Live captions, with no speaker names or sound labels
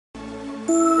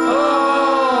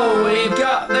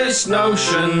this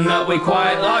notion that we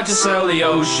quite like to sail the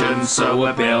ocean, so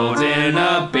we're building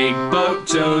a big boat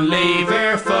to leave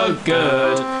here for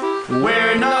good.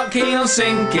 We're not keen on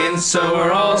sinking, so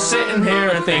we're all sitting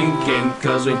here thinking,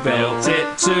 cause we built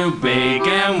it too big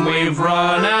and we've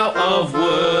run out of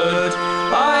wood.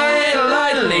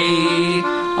 Idly,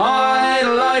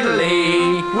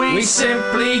 we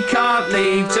simply can't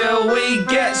leave till we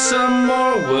get some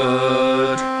more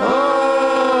wood.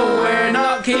 Oh, we're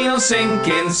not keen on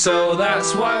sinking, so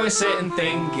that's why we're sitting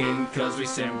thinking, cause we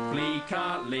simply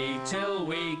can't leave till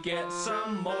we get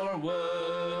some more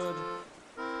wood.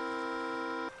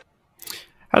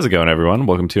 How's it going, everyone?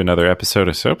 Welcome to another episode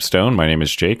of Soapstone. My name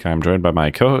is Jake. I'm joined by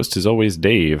my co-host, as always,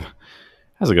 Dave.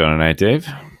 How's it going tonight, Dave?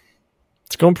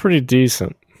 It's going pretty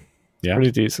decent. Yeah?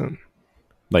 Pretty decent.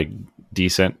 Like,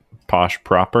 decent, posh,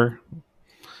 proper?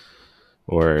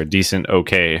 Or decent,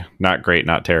 okay, not great,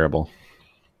 not terrible?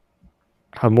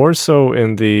 I'm more so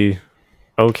in the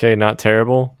okay, not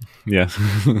terrible. Yeah.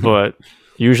 But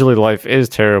usually life is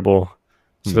terrible.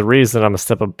 So the reason I'm a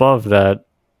step above that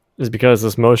is because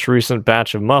this most recent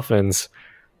batch of muffins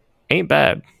ain't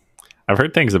bad. I've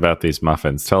heard things about these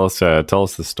muffins. Tell us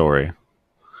the story.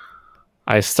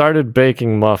 I started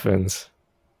baking muffins.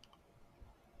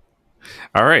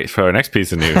 All right, so our next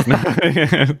piece of news.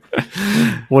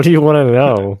 What do you want to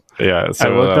know? Yeah, so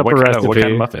I looked up a recipe. what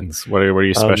kind of muffins? What are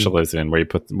you specializing in? Where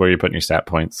are you putting your stat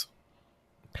points?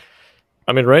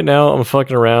 I mean, right now I'm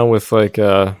fucking around with like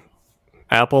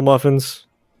apple muffins,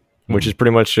 which is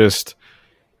pretty much just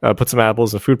put some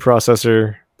apples in a food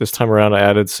processor. This time around, I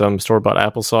added some store-bought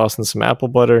applesauce and some apple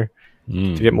butter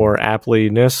to get more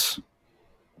appliness.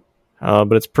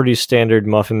 But it's pretty standard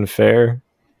muffin fare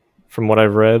from what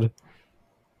I've read.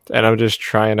 And I'm just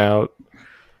trying out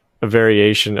a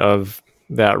variation of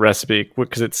that recipe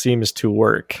because it seems to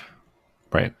work.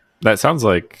 Right. That sounds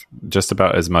like just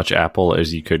about as much apple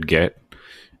as you could get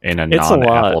in a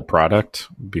non-apple product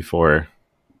before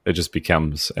it just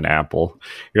becomes an apple.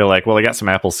 You're like, well, I got some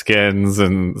apple skins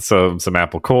and some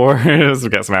apple cores. We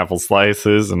got some apple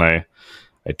slices, and I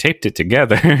taped it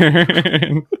together.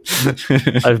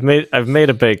 I've made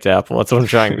a baked apple. That's what I'm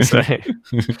trying to say.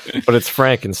 But it's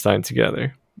Frankenstein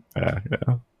together. Yeah.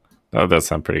 Oh, that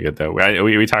sounds pretty good though.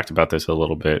 We talked about this a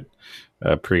little bit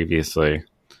previously.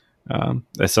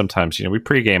 Sometimes we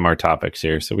pregame our topics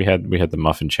here, so we had the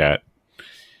muffin chat,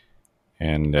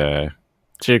 and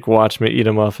Jake watched me eat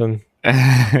a muffin.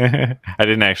 I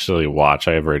didn't actually watch.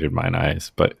 I averted mine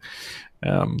eyes, but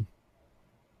no,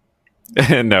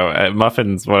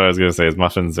 muffins. What I was going to say is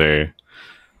muffins are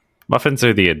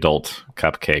the adult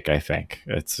cupcake. I think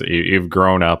you've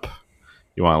grown up.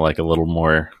 You want like a little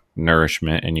more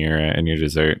nourishment in your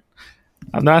dessert.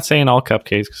 I'm not saying all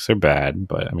cupcakes are bad,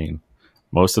 but I mean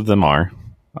most of them are,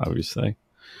 obviously.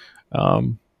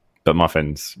 But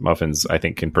muffins I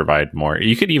think can provide more.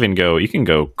 You can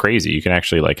go crazy. You can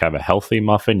actually like have a healthy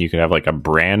muffin. You can have like a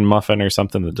bran muffin or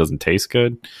something that doesn't taste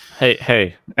good.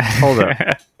 Hey, hold up.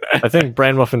 I think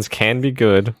bran muffins can be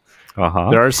good.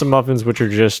 There are some muffins which are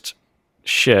just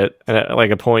shit, and at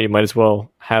like a point you might as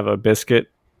well have a biscuit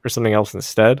or something else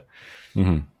instead.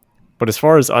 Mm-hmm. But as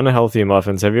far as unhealthy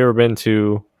muffins, have you ever been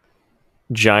to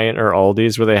Giant or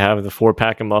Aldi's where they have the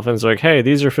 4-pack of muffins? Like, hey,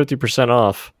 these are 50%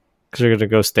 off because they're going to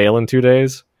go stale in 2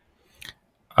 days.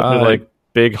 They're like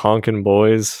big honking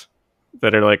boys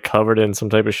that are like covered in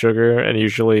some type of sugar, and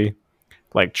usually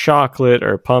like chocolate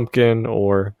or pumpkin,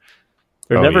 or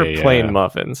they're never plain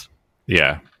muffins.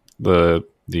 Yeah, the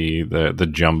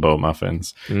jumbo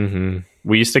muffins. Mm-hmm.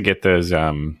 We used to get those.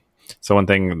 So one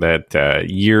thing that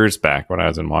years back when I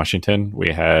was in Washington, we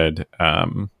had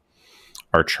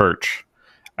our church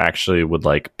actually would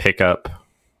like pick up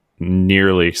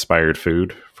nearly expired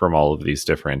food from all of these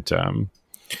different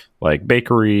like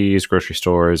bakeries, grocery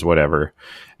stores, whatever,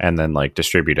 and then like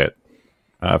distribute it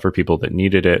for people that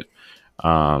needed it.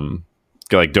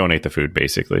 Like donate the food,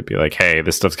 basically. Be like, hey,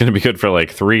 this stuff's gonna be good for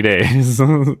like 3 days.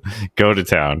 Go to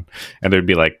town. And there'd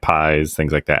be like pies,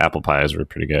 things like that. Apple pies were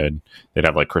pretty good. They'd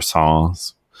have like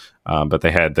croissants, but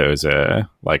they had those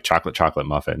like chocolate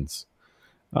muffins,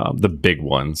 the big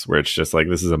ones where it's just like,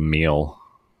 this is a meal,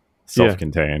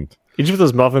 self-contained. Each of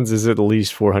those muffins is at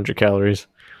least 400 calories.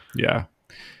 Yeah,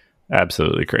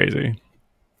 absolutely crazy.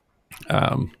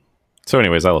 So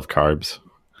anyways, I love carbs.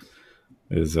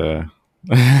 Is the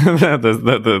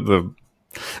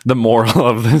moral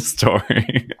of this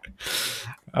story.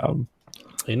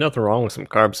 Ain't nothing wrong with some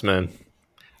carbs, man.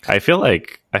 I feel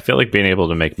like being able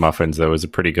to make muffins though is a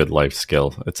pretty good life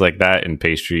skill. It's like that in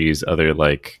pastries. Other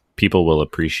like people will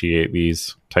appreciate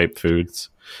these type foods.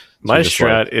 My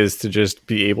strat is to just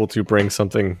be able to bring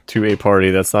something to a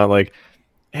party that's not like,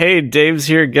 Hey, Dave's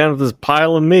here again with this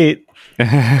pile of meat.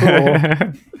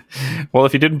 Cool. Well,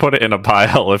 if you didn't put it in a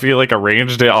pile, if you like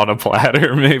arranged it on a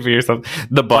platter, maybe or something.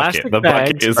 The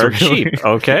bucket is are really cheap.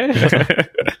 Okay.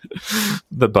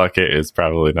 the bucket is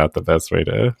probably not the best way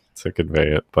to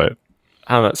convey it, but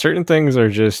I don't know. Certain things are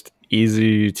just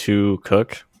easy to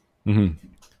cook. Mhm.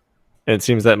 It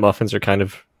seems that muffins are kind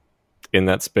of in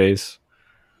that space.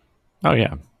 Oh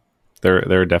yeah,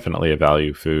 they're definitely a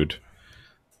value food.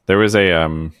 There was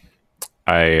a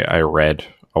I read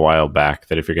a while back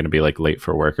that if you're going to be like late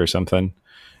for work or something,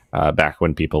 back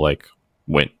when people like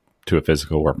went to a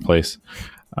physical workplace,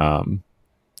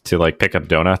 to like pick up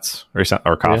donuts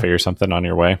or coffee or something on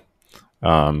your way,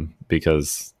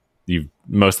 because you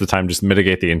most of the time just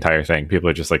mitigate the entire thing. People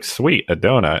are just like, sweet, a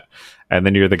donut, and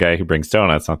then you're the guy who brings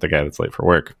donuts, not the guy that's late for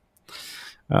work.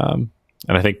 And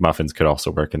I think muffins could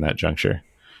also work in that juncture.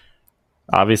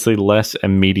 Obviously, less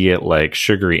immediate like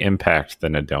sugary impact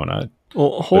than a donut.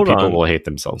 Well, hold on. People will hate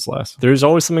themselves less. There's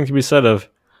always something to be said of,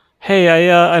 hey,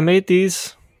 I made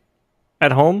these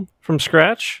at home from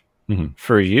scratch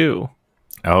for you.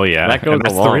 Oh yeah, that goes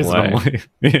a long way.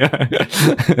 Yeah.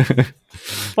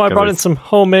 Well, I brought in some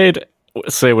homemade.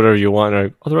 Say whatever you want.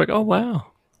 Or, they're like, oh wow,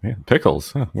 yeah,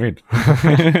 pickles. Huh, weird.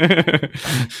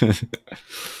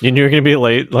 You knew you were gonna be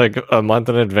late like a month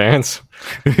in advance.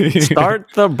 Start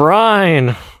the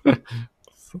brine.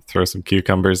 Throw some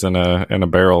cucumbers in a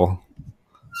barrel.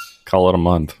 Call it a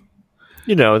month.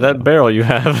 You know that barrel you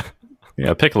have.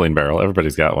 Yeah, pickling barrel.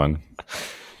 Everybody's got one.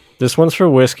 This one's for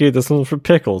whiskey. This one's for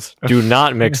pickles. Do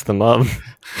not mix them up.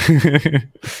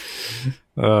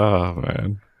 Oh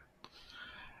man.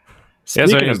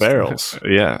 Speaking of barrels.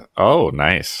 Yeah. Oh,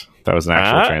 nice. That was an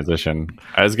actual transition.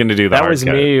 I was going to do that. That was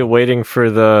me waiting for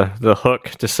the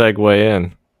hook to segue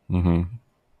in. Mm-hmm.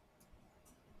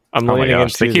 I'm leaning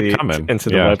into the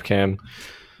webcam.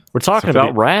 We're talking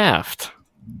about Raft.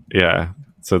 Yeah.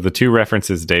 So the two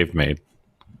references Dave made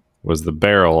was the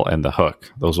barrel and the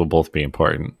hook. Those will both be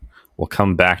important. We'll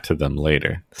come back to them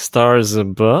later. Stars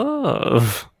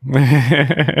above.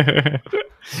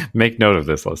 Make note of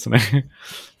this, listener.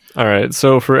 All right.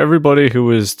 So for everybody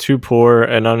who is too poor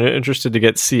and uninterested to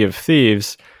get Sea of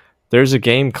Thieves, there's a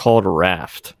game called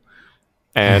Raft.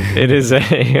 And it is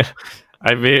a...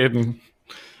 I mean,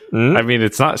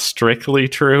 it's not strictly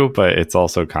true, but it's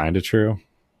also kind of true.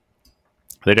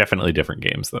 They're definitely different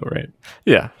games, though, right?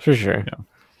 Yeah, for sure. Yeah.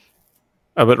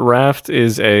 But Raft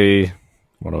is a...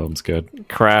 One of them's good.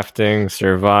 Crafting,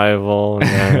 survival.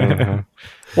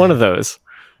 One of those.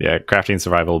 Yeah, crafting,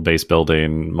 survival, base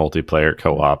building, multiplayer,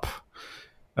 co-op.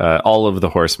 All of the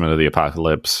Horsemen of the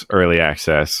Apocalypse, early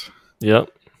access. Yep.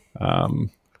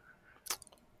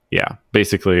 Yeah,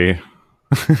 basically,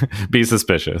 be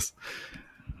suspicious.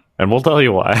 And we'll tell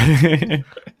you why.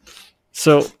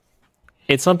 So,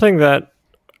 it's something that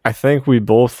I think we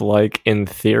both like in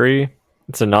theory.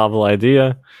 It's a novel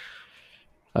idea.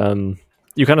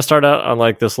 You kind of start out on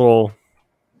like this little,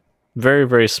 very,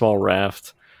 very small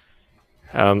raft.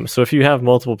 So if you have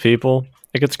multiple people,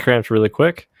 it gets cramped really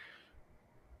quick.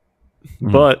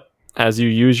 But as you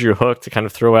use your hook to kind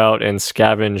of throw out and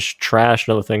scavenge trash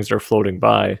and other things that are floating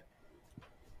by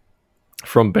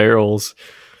from barrels,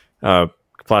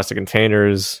 plastic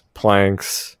containers,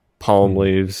 planks, palm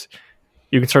leaves,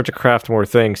 you can start to craft more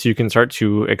things. You can start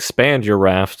to expand your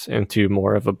raft into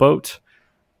more of a boat.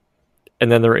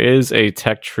 And then there is a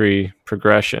tech tree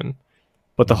progression.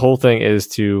 But the whole thing is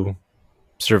to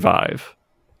survive.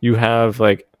 You have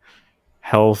like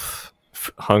health,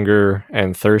 hunger,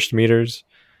 and thirst meters.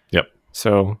 Yep.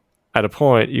 So at a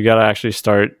point, you got to actually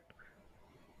start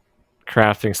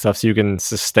crafting stuff so you can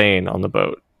sustain on the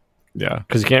boat. Yeah.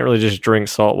 Because you can't really just drink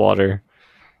salt water.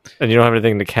 And you don't have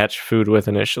anything to catch food with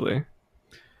initially.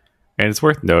 And it's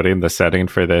worth noting the setting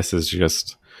for this is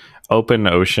just open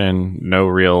ocean, no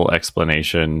real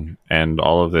explanation, and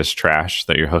all of this trash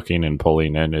that you're hooking and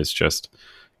pulling in is just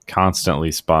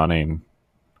constantly spawning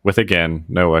with, again,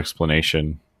 no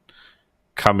explanation,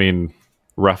 coming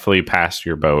roughly past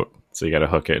your boat. So you got to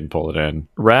hook it and pull it in.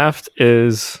 Raft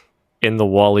is in the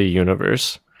Wall-E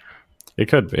universe. It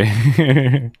could be.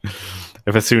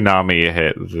 If a tsunami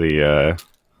hit the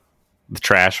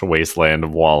trash wasteland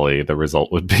of Wall-E, the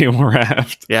result would be a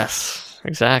Raft. Yes,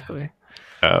 exactly.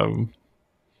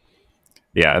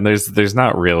 Yeah, and there's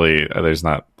not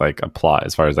like a plot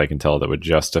as far as I can tell that would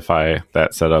justify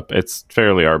that setup. It's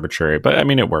fairly arbitrary, but I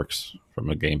mean it works from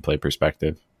a gameplay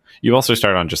perspective. You also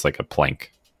start on just like a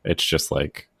plank. It's just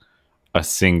like a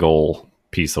single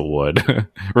piece of wood,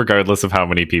 regardless of how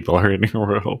many people are in your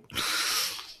world.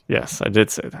 Yes, I did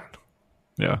say that.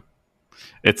 Yeah.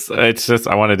 It's just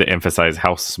I wanted to emphasize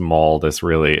how small this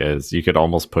really is. You could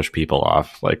almost push people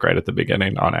off like right at the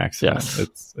beginning on accident.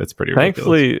 Yes. It's pretty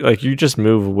Thankfully, ridiculous. like you just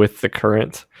move with the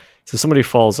current. So somebody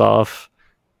falls off,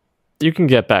 you can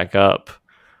get back up.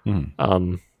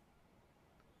 Mhm.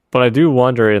 But I do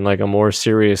wonder in like a more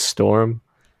serious storm,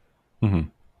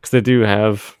 Mhm. because they do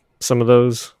have some of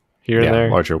those here and there.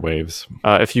 Larger waves.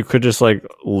 If you could just like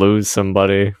lose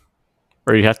somebody,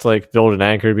 or you have to like build an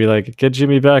anchor to be like, get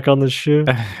Jimmy back on the ship.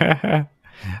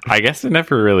 I guess I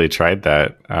never really tried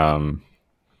that.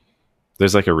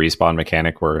 There's like a respawn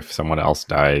mechanic where if someone else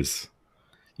dies,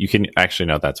 you can actually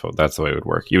no. That's the way it would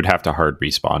work. You would have to hard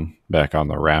respawn back on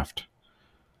the raft.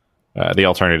 The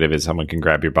alternative is someone can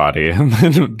grab your body and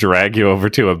then drag you over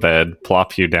to a bed,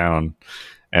 plop you down,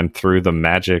 and through the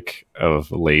magic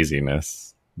of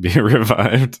laziness, be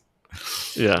revived.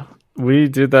 Yeah, we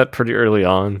did that pretty early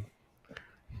on.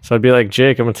 So I'd be like,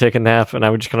 Jake, I'm gonna take a nap, and I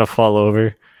would just kind of fall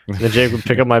over. And then Jake would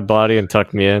pick up my body and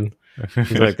tuck me in. He'd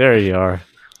be like, there you are.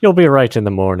 You'll be right in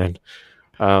the morning.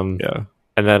 Yeah.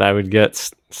 And then I would get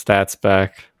stats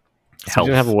back. So I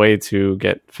didn't have a way to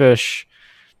get fish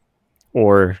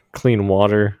or clean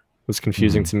water. It was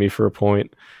confusing to me for a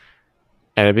point.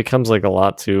 And it becomes like a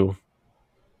lot to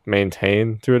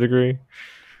maintain to a degree.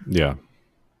 Yeah.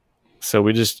 So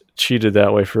we just cheated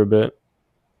that way for a bit.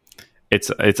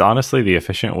 It's honestly the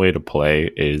efficient way to play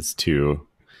is to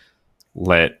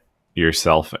let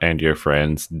yourself and your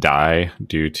friends die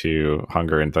due to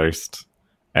hunger and thirst,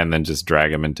 and then just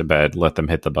drag them into bed, let them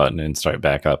hit the button, and start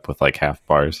back up with like half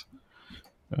bars.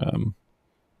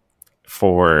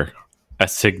 For a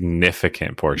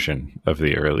significant portion of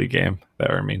the early game,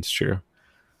 that remains true.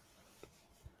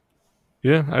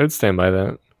 Yeah, I would stand by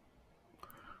that.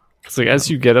 Because like as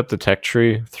you get up the tech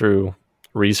tree through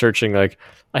researching, like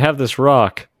I have this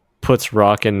rock, puts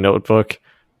rock in notebook.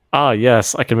 Ah,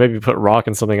 yes, I can maybe put rock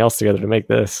and something else together to make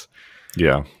this.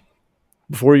 Yeah.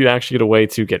 Before you actually get a way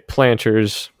to get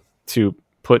planters, to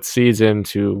put seeds in,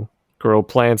 to grow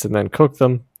plants and then cook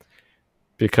them,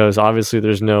 because obviously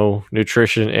there's no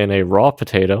nutrition in a raw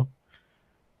potato.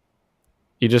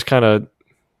 You just kind of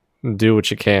do what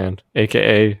you can,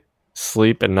 aka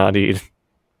sleep and not eat.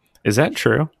 Is that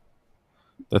true?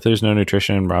 That there's no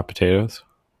nutrition in raw potatoes?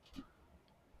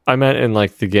 I meant in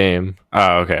like the game.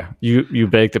 Oh, okay. You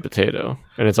bake the potato,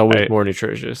 and it's always more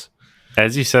nutritious.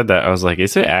 As you said that, I was like,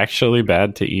 is it actually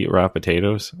bad to eat raw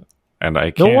potatoes? And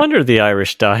I can't. No wonder the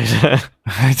Irish died.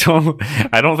 I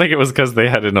don't think it was because they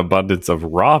had an abundance of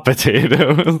raw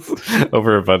potatoes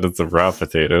over abundance of raw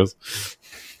potatoes.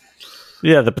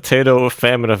 Yeah, the potato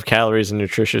famine of calories and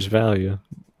nutritious value.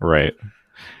 Right.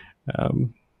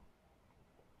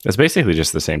 It's basically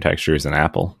just the same texture as an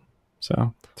apple,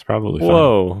 so it's probably fine.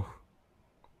 Whoa.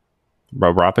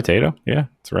 Raw potato? Yeah,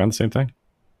 it's around the same thing.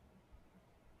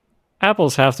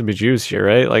 Apples have to be juicier,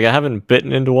 right? Like I haven't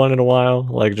bitten into one in a while,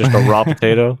 like just a raw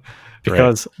potato,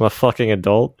 because I'm a fucking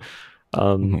adult.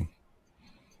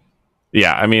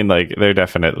 Yeah, I mean, like they're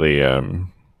definitely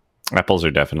apples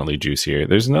are definitely juicier.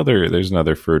 There's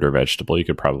another fruit or vegetable you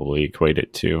could probably equate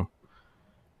it to.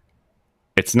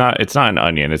 It's not an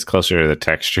onion. It's closer to the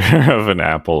texture of an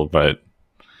apple, but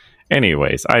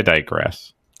anyways, I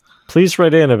digress. Please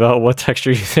write in about what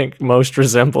texture you think most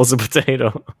resembles a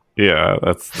potato. Yeah,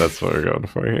 that's what we're going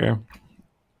for here.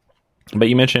 But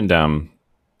you mentioned how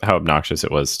obnoxious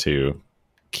it was to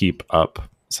keep up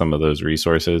some of those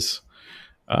resources.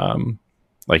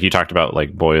 Like you talked about,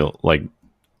 like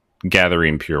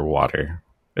gathering pure water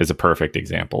is a perfect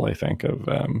example, I think, of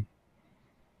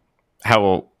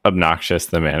how obnoxious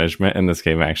the management in this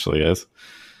game actually is.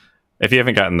 If you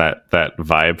haven't gotten that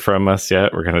vibe from us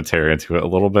yet, we're going to tear into it a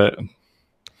little bit.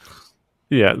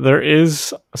 Yeah, there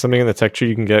is something in the tech tree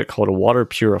you can get called a water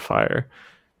purifier,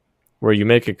 where you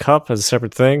make a cup as a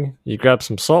separate thing, you grab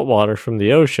some salt water from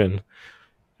the ocean,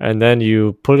 and then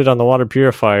you put it on the water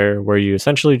purifier where you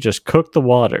essentially just cook the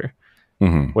water.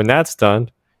 Mm-hmm. When that's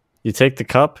done, you take the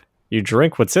cup, you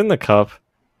drink what's in the cup,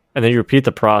 and then you repeat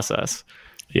the process.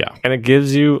 Yeah. And it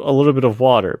gives you a little bit of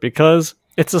water because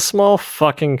it's a small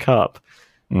fucking cup.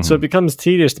 Mm-hmm. So it becomes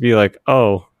tedious to be like,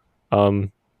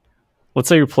 let's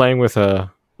say you're playing with a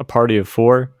party of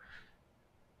 4.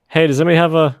 Hey, does anybody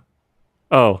have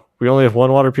we only have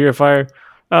one water purifier?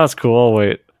 Oh, that's cool. I'll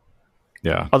wait.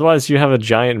 Yeah. Otherwise, you have a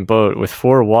giant boat with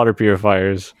 4 water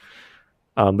purifiers,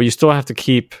 but you still have to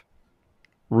keep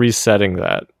resetting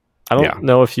that. I don't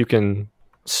know if you can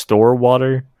store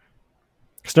water.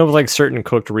 Because no, like certain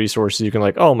cooked resources, you can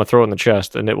I'm going to throw it in the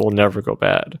chest and it will never go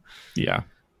bad. Yeah.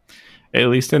 At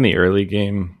least in the early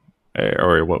game,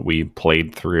 or what we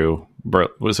played through.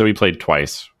 So we played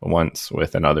twice. Once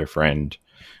with another friend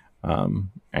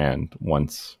and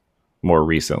once more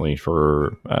recently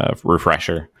for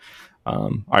refresher.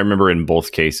 I remember in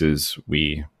both cases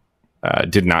we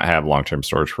did not have long-term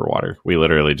storage for water. We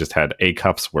literally just had a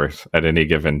cup's worth at any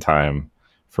given time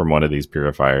from one of these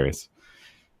purifiers.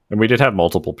 And we did have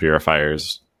multiple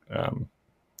purifiers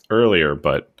earlier,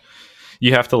 but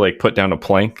you have to like put down a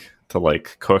plank to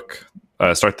like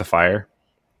start the fire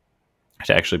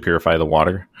to actually purify the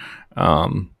water.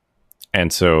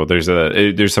 And so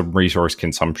there's some resource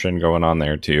consumption going on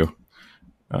there too.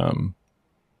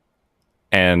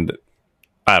 And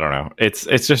I don't know.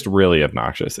 It's just really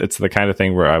obnoxious. It's the kind of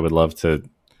thing where I would love to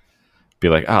be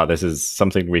like, this is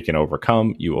something we can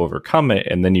overcome. You overcome it,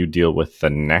 and then you deal with the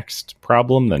next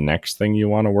problem, the next thing you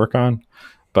want to work on.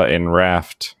 But in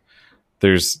Raft,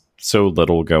 there's so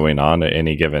little going on at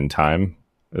any given time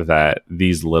that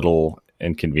these little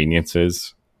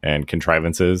inconveniences and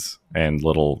contrivances and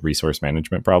little resource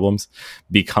management problems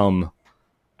become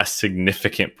a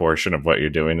significant portion of what you're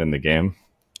doing in the game.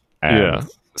 And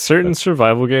certain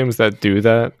survival games that do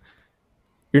that.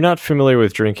 You're not familiar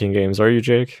with drinking games, are you,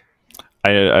 Jake?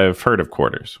 I've heard of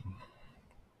Quarters.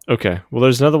 Okay. Well,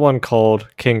 there's another one called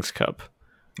King's Cup.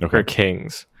 Okay. Or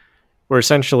Kings. Where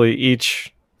essentially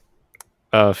each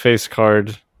each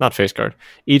card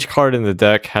in the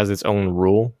deck has its own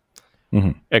rule.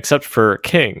 Mm-hmm. Except for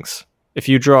Kings. If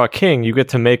you draw a king, you get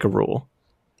to make a rule.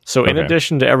 So in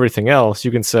addition to everything else, you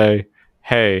can say,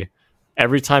 hey,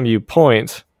 every time you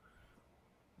point,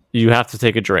 you have to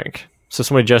take a drink. So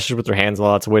somebody gestures with their hands a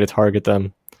lot. It's a way to target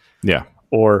them. Yeah.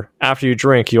 Or after you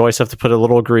drink, you always have to put a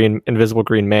little invisible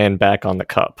green man back on the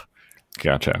cup.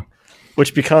 Gotcha.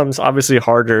 Which becomes obviously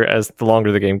harder as the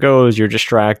longer the game goes. You're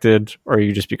distracted or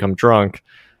you just become drunk.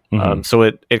 Mm-hmm. So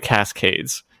it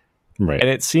cascades. Right. And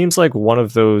it seems like one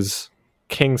of those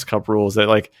King's Cup rules that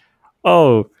like,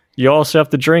 you also have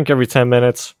to drink every 10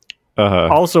 minutes.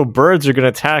 Also, birds are going to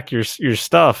attack your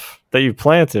stuff that you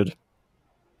planted.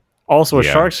 Also, a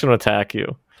shark's going to attack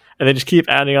you. And they just keep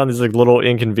adding on these like little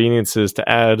inconveniences to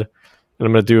add, and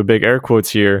I'm going to do a big air quotes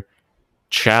here,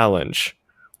 challenge.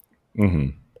 Mm-hmm.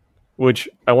 Which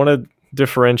I want to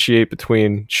differentiate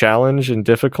between challenge and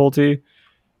difficulty.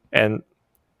 And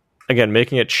again,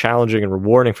 making it challenging and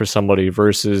rewarding for somebody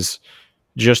versus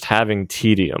just having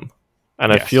tedium.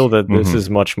 And I feel that this is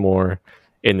much more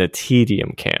in the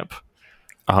tedium camp.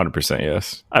 100%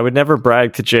 yes. I would never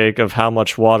brag to Jake of how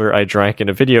much water I drank in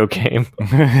a video game.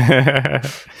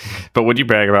 But would you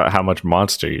brag about how much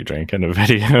Monster you drank in a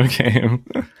video game?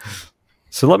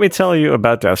 So let me tell you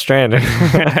about Death Stranding.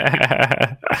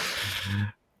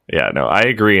 Yeah, no, I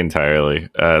agree entirely.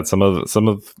 Some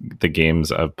of the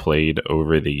games I've played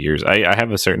over the years, I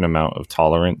have a certain amount of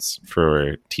tolerance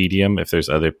for tedium if there's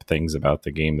other things about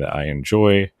the game that I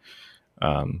enjoy.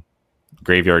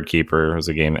 Graveyard Keeper was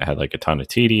a game that had like a ton of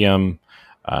tedium.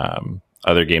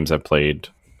 Other games I've played,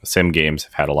 sim games,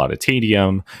 have had a lot of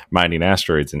tedium. Mining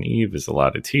Asteroids and Eve is a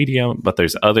lot of tedium, but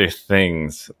there's other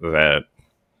things that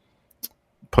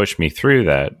push me through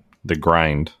the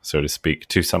grind, so to speak,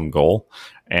 to some goal.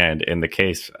 And in the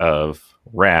case of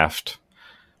Raft,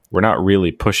 we're not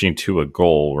really pushing to a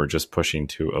goal. We're just pushing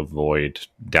to avoid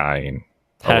dying.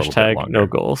 Hashtag no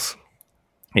goals.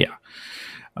 Yeah.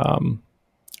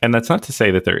 And that's not to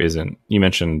say that there isn't. You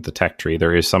mentioned the tech tree.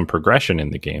 There is some progression in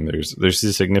the game. There's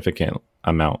a significant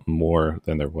amount more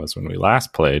than there was when we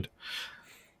last played.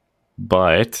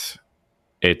 But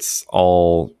it's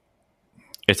all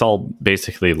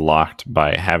basically locked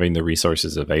by having the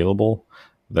resources available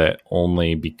that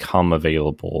only become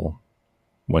available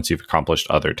once you've accomplished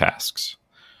other tasks.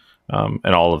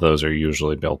 And all of those are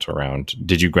usually built around,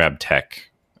 did you grab tech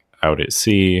out at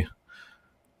sea?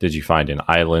 Did you find an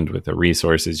island with the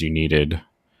resources you needed?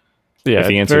 Yeah, if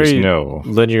the answer is no,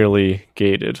 linearly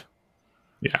gated.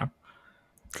 Yeah.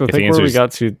 So I think where we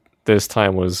got to this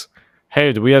time was,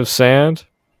 hey, do we have sand?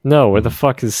 No, where the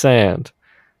fuck is sand?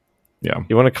 Yeah.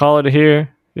 You want to call it here?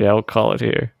 Yeah, we'll call it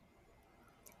here.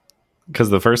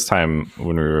 Because the first time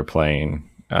when we were playing,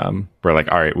 we're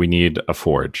like, all right, we need a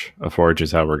forge. A forge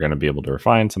is how we're going to be able to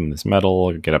refine some of this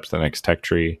metal, get up to the next tech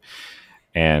tree.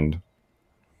 And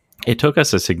it took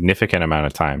us a significant amount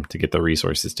of time to get the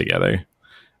resources together.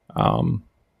 And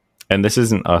this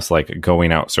isn't us like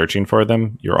going out searching for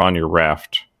them. You're on your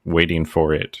raft waiting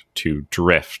for it to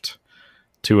drift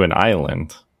to an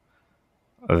island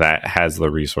that has the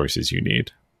resources you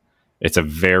need. It's a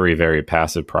very, very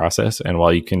passive process. And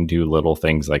while you can do little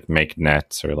things like make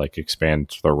nets or like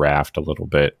expand the raft a little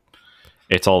bit,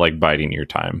 it's all like biding your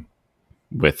time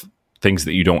with things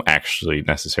that you don't actually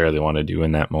necessarily want to do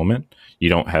in that moment. You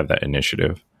don't have that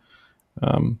initiative.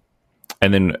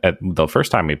 And then at the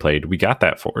first time we played, we got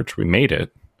that forge. We made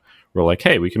it. We're like,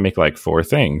 hey, we can make like 4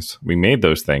 things. We made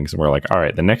those things. And we're like, all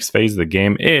right, the next phase of the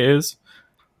game is...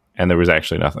 And there was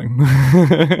actually nothing.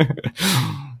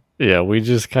 Yeah, we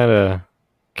just kind of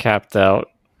capped out.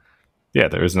 Yeah,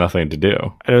 there was nothing to do.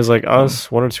 And it was like us,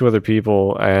 1 or 2 other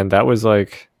people. And that was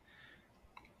like...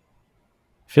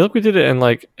 I feel like we did it in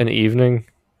like an evening.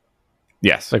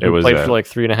 Yes, Like it we was played for like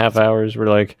 3.5 hours. We're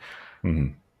like,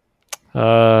 mhm.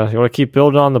 you want to keep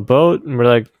building on the boat? And we're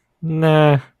like,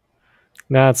 nah,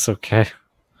 it's okay.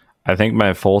 I think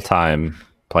my full time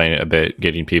playing it a bit,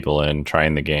 getting people in,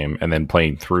 trying the game, and then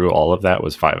playing through all of that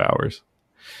was 5 hours.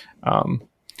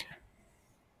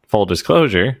 Full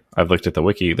disclosure, I've looked at the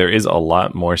wiki. There is a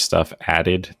lot more stuff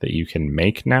added that you can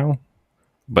make now,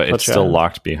 but it's still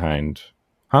locked behind.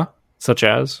 Huh? Such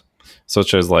as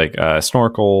like a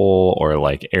snorkel or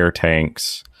like air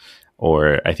tanks,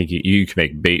 or I think you can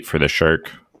make bait for the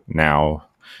shark now.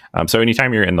 So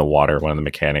anytime you're in the water, one of the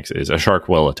mechanics is a shark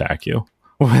will attack you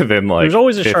within like there's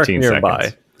always a shark nearby.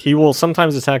 Seconds. He will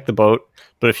sometimes attack the boat,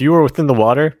 but if you are within the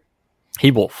water, he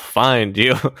will find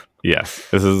you. Yes,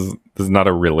 this is not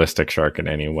a realistic shark in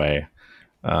any way,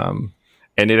 and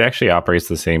it actually operates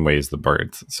the same way as the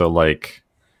birds. So like,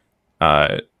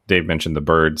 Dave mentioned the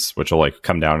birds, which will like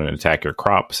come down and attack your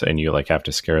crops, and you like have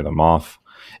to scare them off.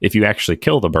 If you actually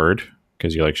kill the bird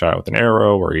because you like shot it with an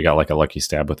arrow, or you got like a lucky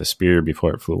stab with a spear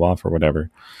before it flew off, or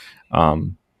whatever,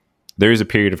 there is a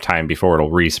period of time before it'll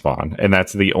respawn, and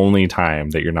that's the only time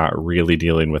that you're not really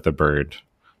dealing with the bird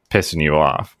pissing you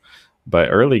off. But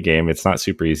early game, it's not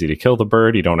super easy to kill the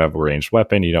bird. You don't have a ranged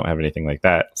weapon. You don't have anything like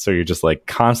that. So you're just like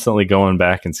constantly going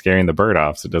back and scaring the bird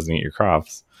off so it doesn't eat your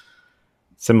crops.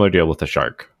 Similar deal with the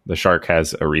shark. The shark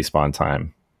has a respawn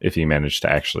time if you manage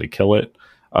to actually kill it.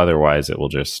 Otherwise, it will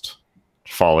just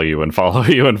follow you and follow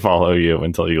you and follow you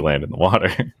until you land in the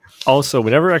water. Also,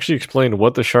 we never actually explained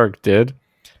what the shark did,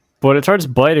 but it starts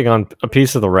biting on a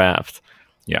piece of the raft.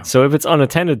 Yeah. So if it's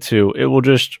unattended to, it will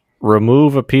just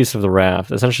remove a piece of the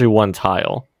raft, essentially 1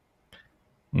 tile.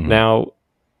 Mm-hmm. Now,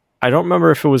 I don't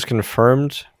remember if it was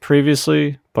confirmed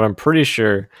previously, but I'm pretty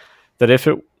sure that if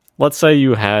it, let's say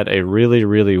you had a really,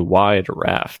 really wide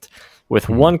raft with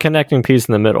 1 connecting piece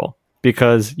in the middle,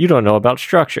 because you don't know about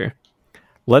structure.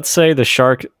 Let's say the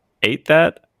shark ate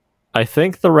that, I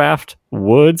think the raft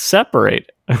would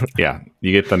separate. Yeah,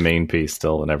 you get the main piece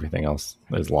still and everything else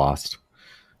is lost.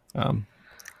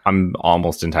 I'm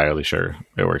almost entirely sure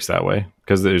it works that way,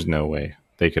 because there's no way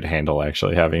they could handle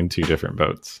actually having 2 different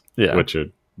boats, which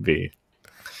would be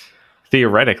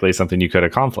theoretically something you could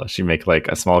accomplish. You make like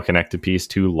a small connected piece,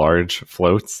 2 large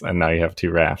floats, and now you have 2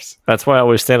 rafts. That's why I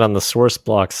always stand on the source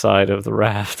block side of the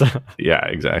raft. Yeah,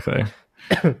 exactly.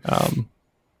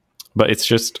 But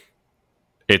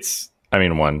I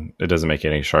mean, 1, it doesn't make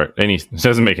any shark. It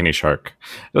doesn't make any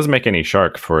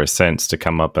shark for a sense to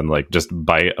come up and like just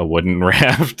bite a wooden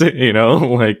raft. You know,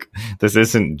 like this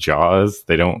isn't Jaws.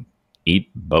 They don't eat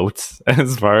boats,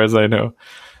 as far as I know.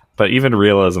 But even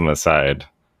realism aside,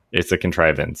 it's a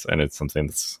contrivance, and it's something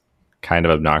that's kind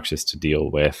of obnoxious to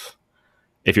deal with.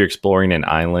 If you're exploring an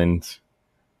island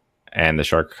and the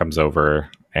shark comes over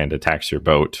and attacks your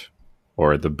boat,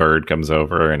 or the bird comes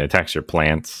over and attacks your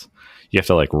plants, you have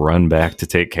to like run back to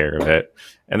take care of it.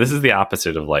 And this is the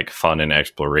opposite of like fun and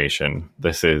exploration.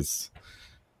 This is,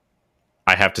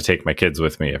 I have to take my kids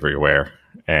with me everywhere,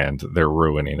 and they're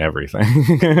ruining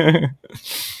everything.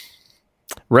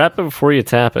 Wrap it before you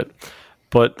tap it.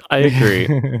 But I agree.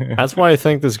 That's why I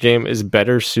think this game is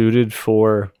better suited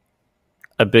for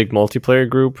a big multiplayer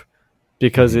group,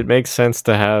 because it makes sense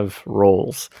to have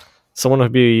roles. Someone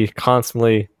would be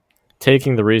constantly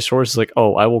taking the resources, like,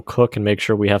 oh, I will cook and make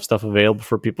sure we have stuff available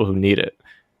for people who need it.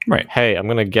 Right. Hey, I'm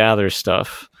going to gather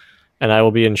stuff, and I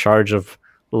will be in charge of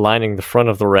lining the front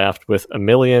of the raft with 1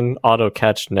 million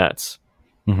auto-catch nets.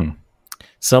 Mm-hmm.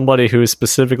 Somebody who is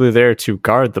specifically there to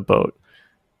guard the boat.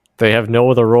 They have no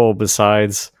other role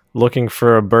besides looking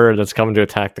for a bird that's coming to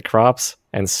attack the crops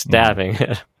and stabbing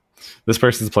it. This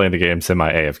person's playing the game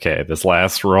semi-AFK. This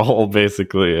last role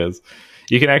basically is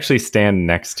you can actually stand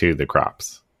next to the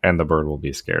crops, and the bird will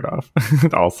be scared off.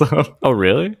 Also. Oh,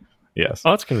 really? Yes. Oh,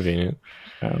 that's convenient.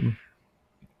 All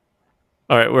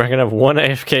right, we're going to have 1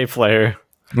 AFK player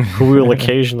who will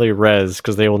occasionally res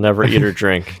because they will never eat or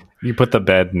drink. You put the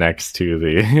bed next to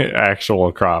the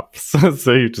actual crops.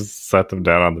 So you just set them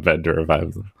down on the bed to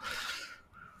revive them.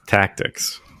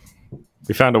 Tactics.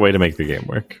 We found a way to make the game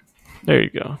work. There you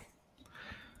go.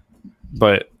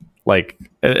 But, like,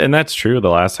 and that's true. The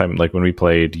last time, like, when we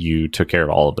played, you took care of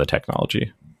all of the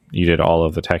technology. You did all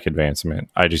of the tech advancement.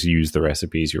 I just used the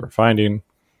recipes you were finding.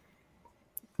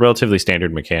 relatively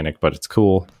standard mechanic, but it's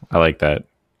cool. I like that.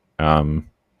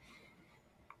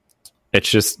 It's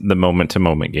just the moment to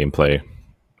moment gameplay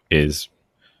is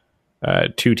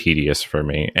too tedious for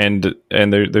me, and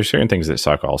there's certain things that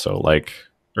suck also. Like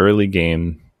early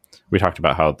game, we talked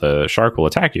about how the shark will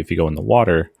attack you if you go in the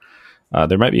water.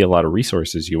 There might be a lot of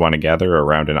resources you want to gather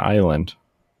around an island.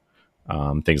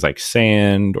 Things like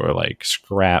sand or like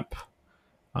scrap.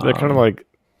 They're kind of like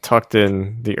tucked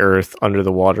in the earth under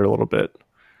the water a little bit.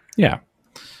 Yeah.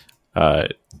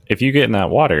 If you get in that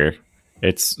water,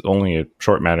 it's only a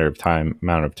short amount of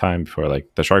time before like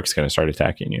the shark's going to start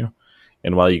attacking you.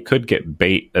 And while you could get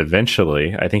bait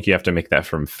eventually, I think you have to make that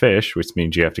from fish, which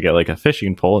means you have to get like a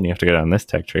fishing pole and you have to go down this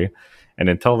tech tree. And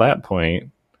until that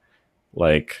point,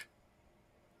 like,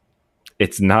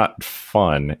 it's not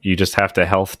fun. You just have to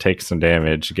health take some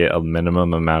damage, get a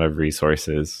minimum amount of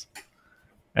resources,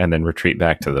 and then retreat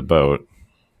back to the boat.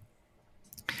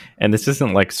 And this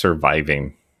isn't like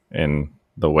surviving in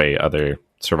the way other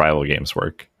survival games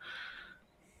work.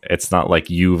 It's not like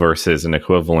you versus an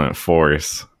equivalent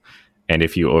force, and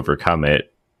if you overcome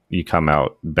it, you come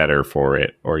out better for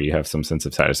it, or you have some sense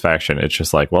of satisfaction. It's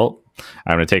just like, well,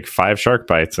 I'm going to take 5 shark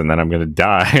bites and then I'm going to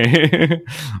die.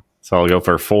 So I'll go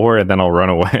for 4 and then I'll run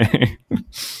away.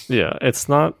 Yeah, it's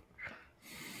not...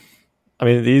 I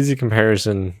mean, the easy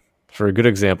comparison for a good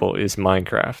example is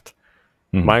Minecraft.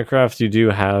 Minecraft, you do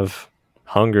have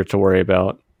hunger to worry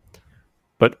about,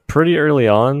 but pretty early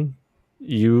on,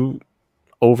 you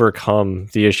overcome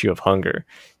the issue of hunger.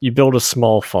 You build a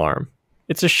small farm.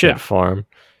 It's a shit farm,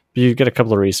 but you get a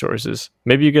couple of resources.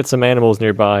 Maybe you get some animals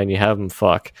nearby and you have them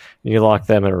fuck, and you lock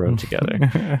them in a room together,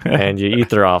 and you eat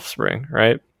their offspring,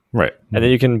 right? Right. And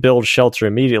then you can build shelter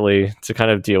immediately to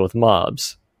kind of deal with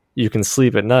mobs. You can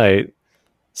sleep at night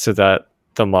so that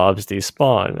the mobs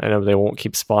despawn, and they won't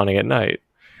keep spawning at night.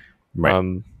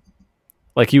 Right.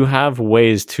 Like, you have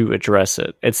ways to address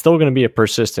it. It's still going to be a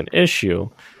persistent issue,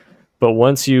 but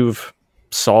once you've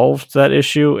solved that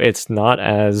issue, it's not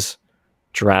as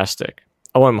drastic.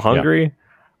 Oh, I'm hungry.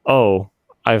 Yeah. Oh,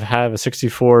 I have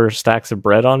 64 stacks of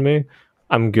bread on me.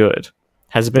 I'm good.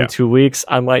 Has it been 2 weeks?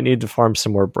 I might need to farm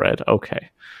some more bread. Okay.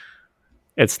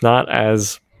 It's not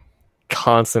as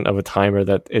constant of a timer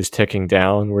that is ticking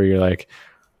down where you're like,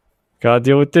 gotta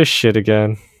deal with this shit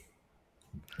again.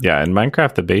 Yeah, in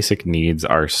Minecraft, the basic needs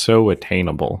are so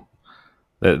attainable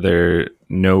that there's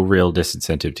no real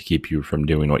disincentive to keep you from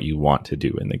doing what you want to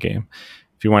do in the game.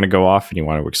 If you want to go off and you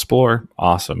want to explore,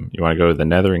 awesome. You want to go to the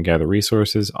Nether and gather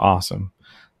resources, awesome.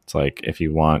 It's like if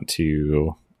you want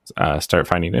to start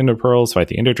finding ender pearls, fight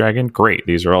the ender dragon, great.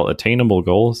 These are all attainable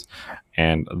goals,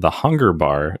 and the hunger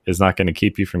bar is not going to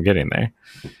keep you from getting there.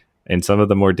 In some of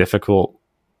the more difficult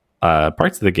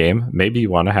parts of the game, maybe you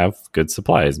want to have good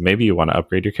supplies. Maybe you want to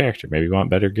upgrade your character. Maybe you want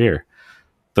better gear.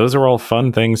 Those are all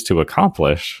fun things to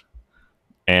accomplish,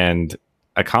 and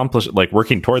like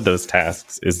working toward those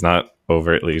tasks is not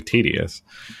overtly tedious.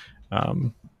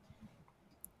 The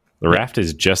raft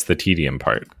is just the tedium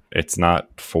part. It's not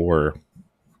for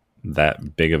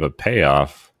that big of a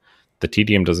payoff. The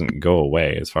tedium doesn't go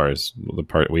away as far as the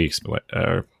part we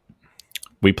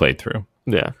played through.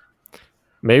 Yeah.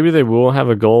 Maybe they will have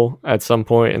a goal at some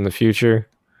point in the future.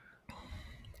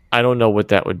 I don't know what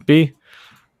that would be.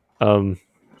 The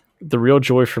real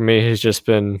joy for me has just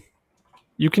been,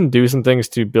 you can do some things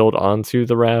to build onto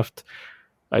the raft.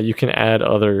 You can add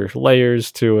other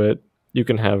layers to it. You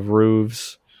can have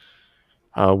roofs.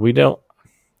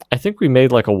 I think we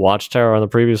made like a watchtower on the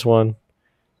previous one,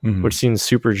 which seems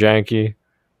super janky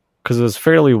because it was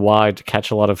fairly wide to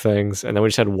catch a lot of things, and then we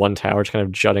just had one tower kind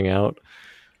of jutting out.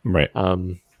 Right.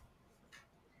 But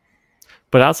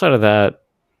outside of that,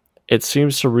 it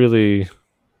seems to really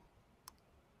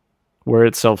wear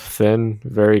itself thin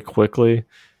very quickly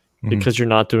because you're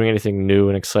not doing anything new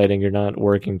and exciting. You're not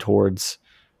working towards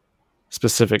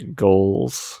specific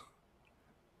goals.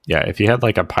 Yeah, if you had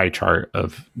like a pie chart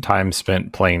of time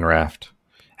spent playing Raft,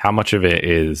 how much of it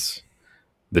is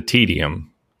the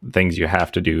tedium, things you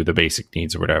have to do, the basic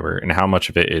needs or whatever, and how much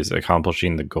of it is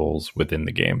accomplishing the goals within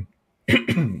the game?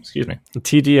 Excuse me.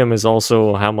 TDM is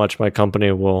also how much my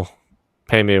company will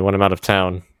pay me when I'm out of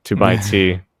town to buy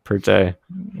tea per day.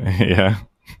 Yeah.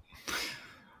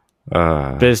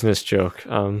 Business joke.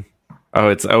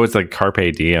 It's like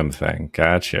Carpe Diem thing.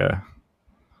 Gotcha.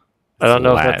 I don't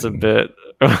know if that's a bit.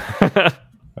 I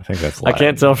think that's Latin. I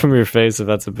can't tell from your face if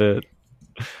that's a bit.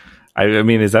 I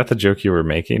mean, is that the joke you were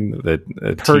making? The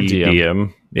per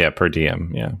diem. Yeah, per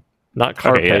diem. Yeah. Not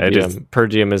carpe diem. Per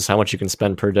diem is how much you can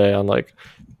spend per day on like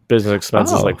business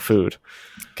expenses like food.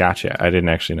 Gotcha. I didn't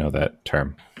actually know that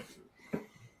term.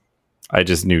 I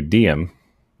just knew diem,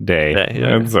 day.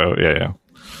 Yeah. And so yeah.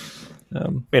 I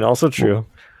mean, also true.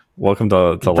 Welcome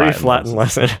to Brief Latin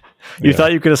lesson. You Yeah.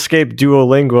 thought you could escape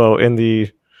Duolingo in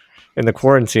the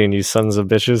quarantine, you sons of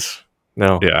bitches.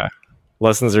 No. Yeah.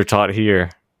 Lessons are taught here.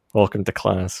 Welcome to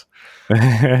class.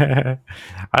 I'd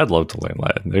love to learn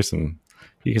Latin.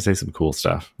 You can say some cool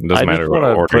stuff. It doesn't I just matter what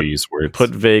wanna order you use words. Put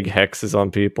vague hexes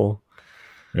on people.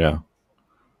 Yeah.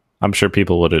 I'm sure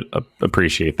people would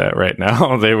appreciate that right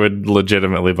now. They would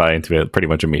legitimately buy into it pretty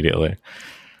much immediately.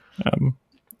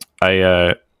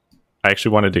 I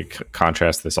actually wanted to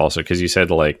contrast this also because you said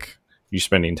like you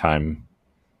spending time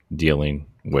dealing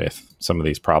with some of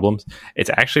these problems.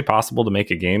 It's actually possible to make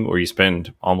a game where you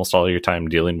spend almost all your time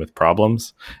dealing with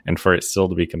problems and for it still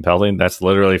to be compelling. That's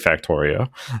literally Factorio.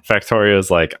 Factorio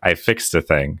is like, I fixed a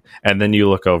thing. And then you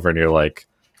look over and you're like,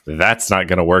 that's not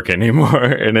going to work anymore.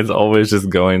 And it's always just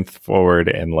going forward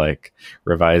and like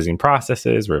revising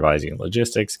processes, revising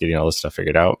logistics, getting all this stuff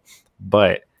figured out.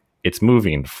 But it's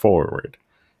moving forward.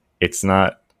 It's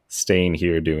not staying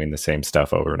here doing the same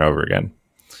stuff over and over again.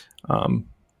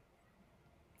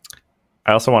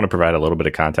 I also want to provide a little bit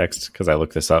of context because I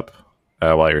looked this up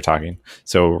while you were talking.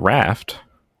 So Raft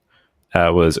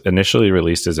was initially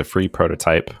released as a free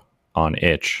prototype on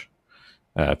itch.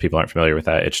 People aren't familiar with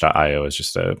that. Itch.io is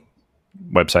just a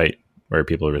website where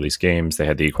people release games. They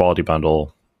had the equality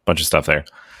bundle, a bunch of stuff there.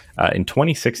 In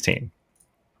 2016,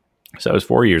 so it was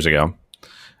 4 years ago,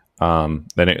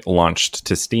 then it launched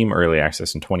to Steam Early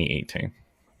Access in 2018,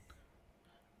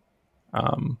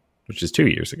 which is 2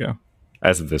 years ago,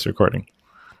 as of this recording,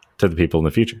 to the people in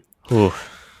the future.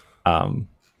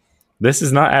 This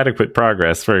is not adequate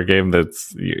progress for a game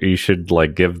that's you should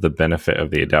like give the benefit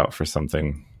of the doubt for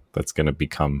something that's going to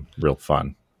become real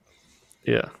fun.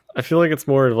 Yeah, I feel like it's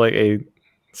more of like a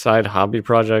side hobby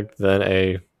project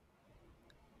than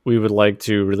we would like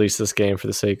to release this game for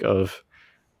the sake of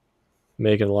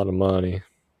making a lot of money.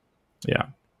 Yeah.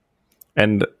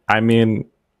 And I mean,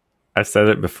 I've said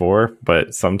it before,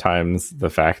 but sometimes the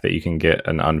fact that you can get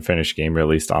an unfinished game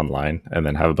released online and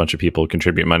then have a bunch of people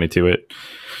contribute money to it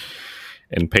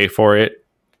and pay for it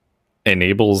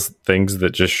enables things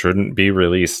that just shouldn't be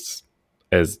released,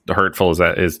 as hurtful as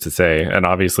that is to say. And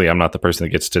obviously I'm not the person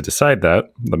that gets to decide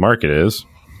that. The market is.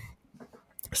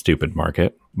 Stupid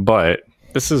market. But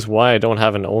this is why I don't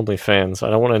have an OnlyFans. I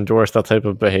don't want to endorse that type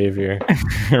of behavior.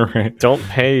 Right. Don't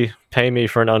pay me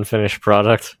for an unfinished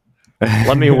product.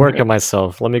 Let me work on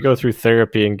myself. Let me go through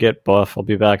therapy and get buff. I'll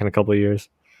be back in a couple of years.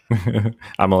 I'm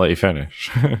gonna let you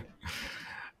finish.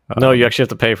 No, you actually have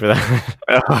to pay for that.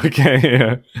 Okay.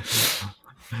 Yeah.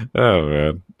 Oh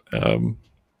man.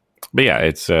 But yeah,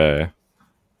 it's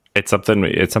something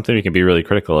we can be really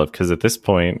critical of because at this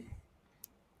point,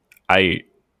 I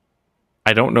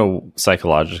don't know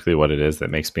psychologically what it is that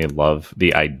makes me love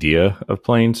the idea of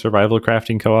playing survival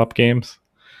crafting co-op games,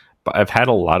 but I've had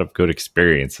a lot of good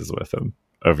experiences with them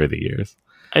over the years.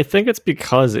 I think it's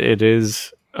because it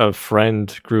is a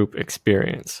friend group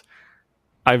experience.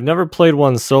 I've never played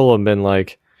one solo and been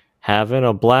like, having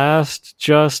a blast,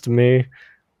 just me.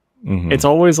 Mm-hmm. It's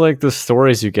always like the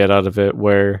stories you get out of it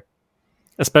where,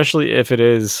 especially if it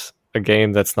is a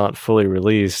game that's not fully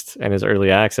released and is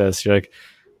early access, you're like,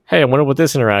 hey, I wonder what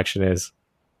this interaction is.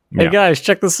 Hey guys,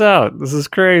 check this out. This is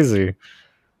crazy.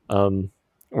 Or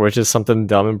it's just something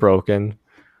dumb and broken.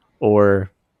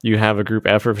 Or you have a group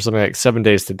effort for something like 7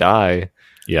 Days to Die.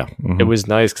 Yeah. Mm-hmm. It was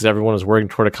nice because everyone was working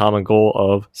toward a common goal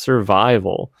of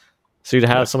survival. So you'd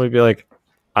have somebody be like,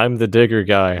 I'm the digger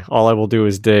guy. All I will do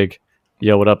is dig.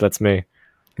 Yo, what up? That's me.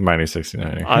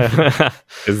 Miner69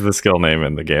 is the skill name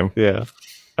in the game. Yeah.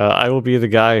 I will be the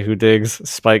guy who digs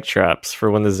spike traps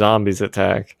for when the zombies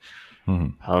attack.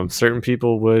 Mm-hmm. Certain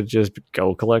people would just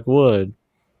go collect wood.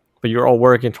 But you're all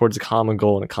working towards a common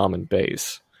goal and a common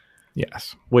base.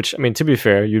 Yes. Which, I mean, to be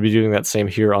fair, you'd be doing that same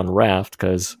here on Raft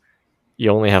because you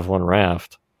only have one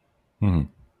raft. Mm-hmm.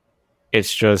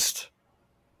 It's just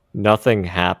nothing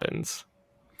happens.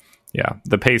 Yeah.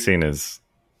 The pacing is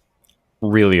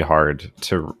really hard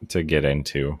to get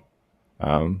into.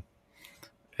 And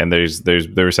there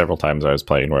were several times I was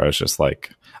playing where I was just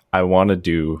like, I want to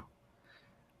do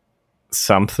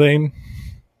something,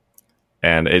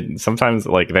 and it sometimes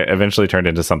like that eventually turned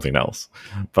into something else.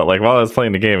 But like while I was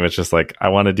playing the game, it's just like I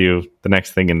want to do the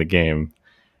next thing in the game,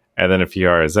 and then a few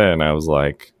hours in, I was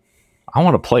like, I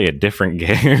want to play a different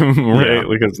game, right?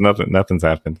 Because nothing's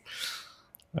happened.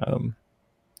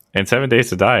 And 7 Days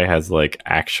to Die has like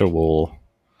actual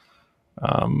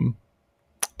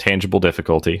tangible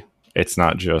difficulty. It's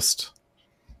not just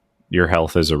your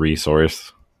health as a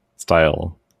resource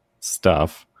style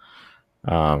stuff.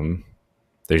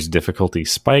 There's difficulty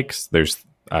spikes. There's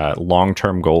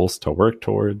long-term goals to work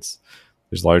towards.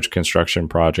 There's large construction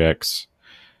projects.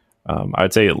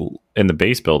 I'd say in the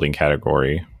base building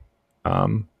category,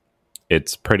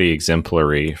 it's pretty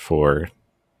exemplary for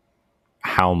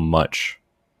how much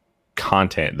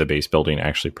content the base building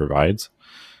actually provides.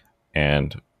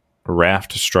 And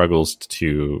Raft struggles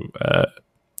to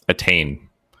attain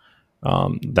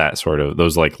that sort of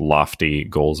those like lofty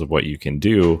goals of what you can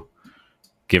do,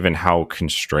 given how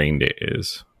constrained it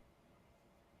is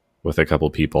with a couple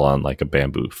people on like a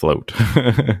bamboo float.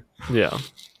 Yeah.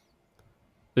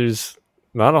 There's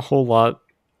not a whole lot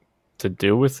to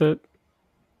do with it.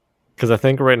 Because I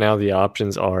think right now the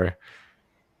options are,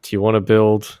 do you want to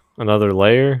build another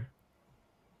layer?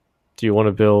 Do you want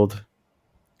to build...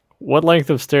 What length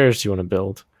of stairs do you want to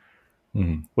build?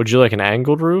 Mm. Would you like an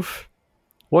angled roof?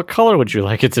 What color would you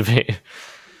like it to be?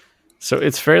 So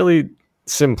it's fairly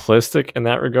simplistic in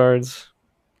that regards.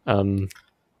 I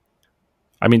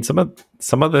mean, some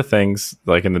of the things,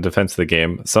 like in the defense of the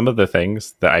game, some of the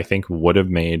things that I think would have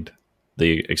made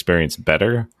the experience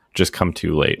better just come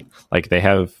too late. Like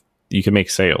you can make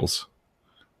sails,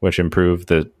 which improve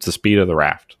the speed of the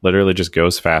raft. Literally just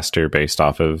goes faster based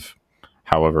off of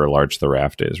however large the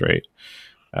raft is, right?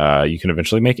 You can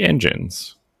eventually make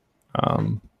engines.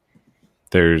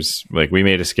 There's like, we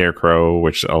made a scarecrow,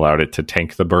 which allowed it to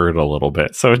tank the bird a little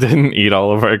bit, so it didn't eat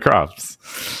all of our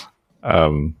crops.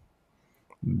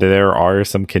 There are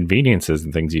some conveniences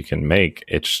and things you can make.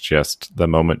 It's just the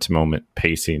moment to moment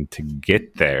pacing to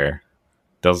get there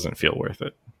doesn't feel worth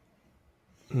it.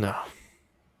 No.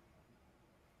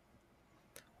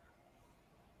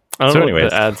 I don't know what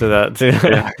to add to that too.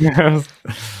 Yeah.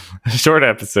 Short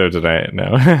episode tonight.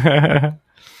 No.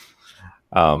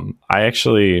 I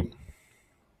actually,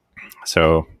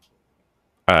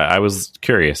 I was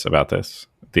curious about this.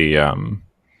 The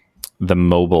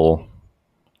mobile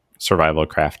survival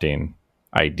crafting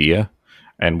idea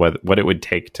and what it would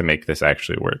take to make this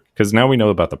actually work. Because now we know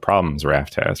about the problems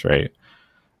Raft has, right?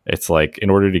 It's like, in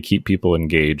order to keep people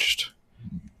engaged,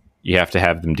 you have to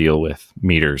have them deal with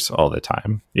meters all the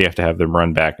time. You have to have them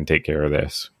run back and take care of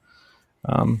this.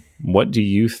 What do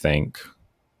you think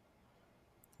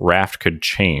Raft could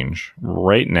change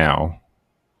right now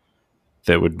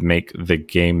that would make the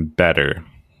game better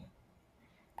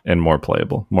and more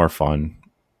playable, more fun,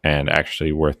 and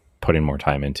actually worth putting more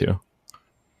time into?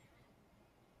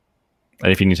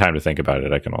 And if you need time to think about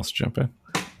it, I can also jump in.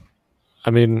 I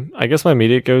mean, I guess my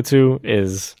immediate go-to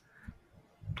is,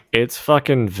 it's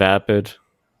fucking vapid.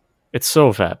 It's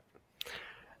so vapid.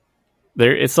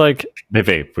 It's like... They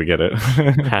vape, we get it.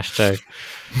 Hashtag.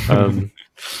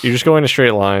 You just go in a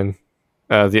straight line.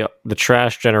 The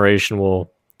trash generation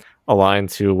will align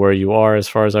to where you are, as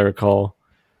far as I recall.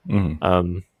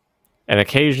 Mm-hmm. And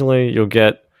occasionally you'll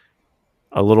get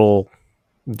a little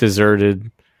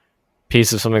deserted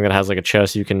piece of something that has like a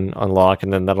chest you can unlock,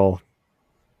 and then that'll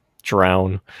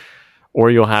drown.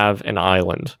 Or you'll have an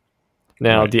island.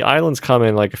 Now, right. The islands come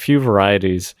in like a few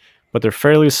varieties, but they're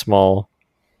fairly small.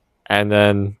 And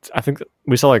then I think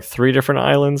we saw like 3 different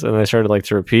islands, and they started like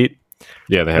to repeat.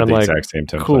 Yeah, they have the exact same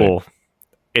template. Cool.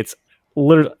 It's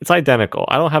identical.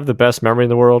 I don't have the best memory in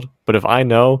the world, but if I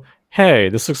know, hey,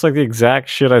 this looks like the exact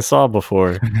shit I saw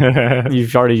before,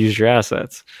 you've already used your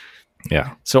assets.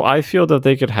 Yeah. So I feel that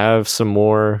they could have some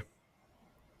more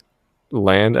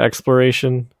land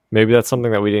exploration. Maybe that's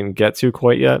something that we didn't get to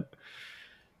quite yet.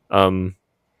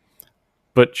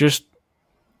 But just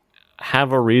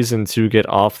have a reason to get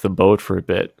off the boat for a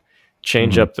bit.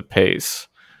 Change up the pace.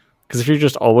 Because if you're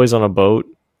just always on a boat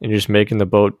and you're just making the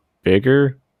boat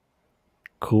bigger,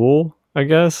 cool, I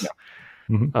guess.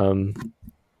 Yeah. Mm-hmm.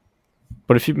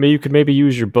 But if you could maybe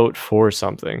use your boat for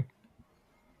something.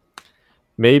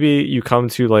 Maybe you come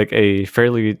to like a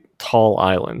fairly tall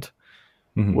island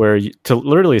where to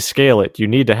literally scale it, you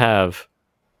need to have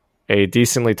a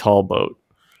decently tall boat.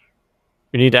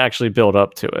 You need to actually build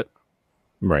up to it.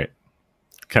 Right.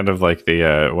 Kind of like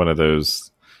the one of those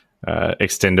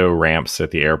extendo ramps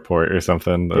at the airport or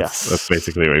something. That's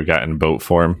basically what we've got in boat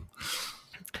form.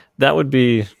 That would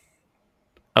be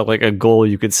like a goal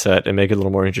you could set and make it a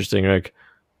little more interesting. Like,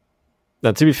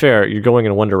 now, to be fair, you're going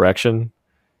in one direction.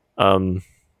 And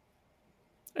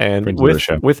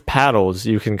with paddles,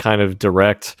 you can kind of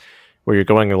direct where you're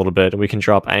going a little bit, and we can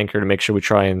drop anchor to make sure we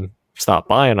try and stop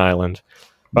by an island.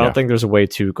 But I don't think there's a way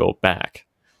to go back.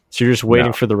 So you're just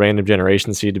waiting for the random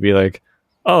generation seed to be like,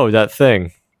 oh, that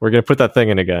thing. We're going to put that thing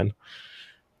in again.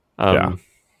 Yeah,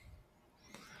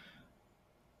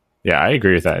 I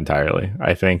agree with that entirely.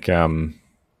 I think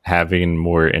having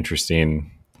more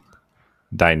interesting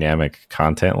dynamic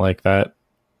content like that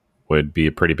would be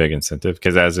a pretty big incentive,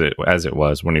 because as it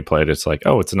was when we played, it's like,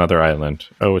 oh, it's another island.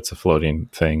 Oh, it's a floating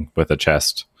thing with a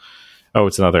chest. Oh,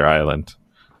 it's another island.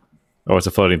 Oh, it's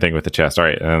a floating thing with a chest. All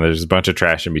right, and there's a bunch of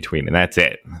trash in between, and that's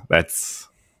it. That's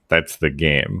the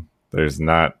game. There's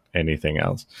not anything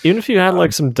else. Even if you had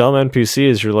like some dumb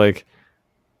NPCs, you're like,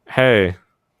 hey,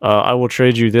 I will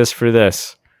trade you this for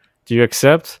this. Do you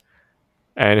accept?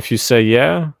 And if you say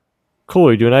yeah,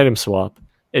 cool, you do an item swap.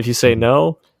 If you say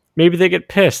no, maybe they get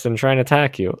pissed and try and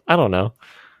attack you. I don't know.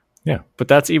 Yeah. But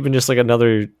that's even just like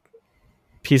another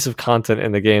piece of content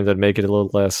in the game that make it a little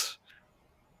less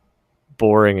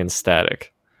boring and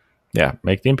static. Yeah,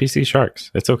 make the NPC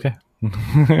sharks. It's okay.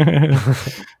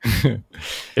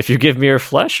 If you give me your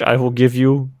flesh, I will give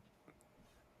you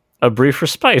a brief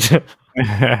respite.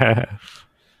 I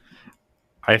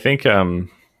think the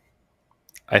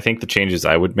changes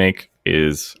I would make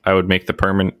is I would make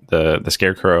the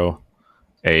scarecrow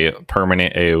a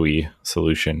permanent AoE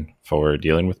solution for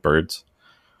dealing with birds.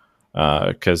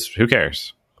 Because who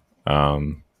cares?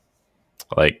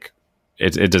 Like,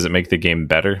 it doesn't make the game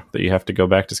better that you have to go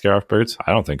back to scare off birds.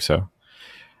 I don't think so.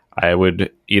 I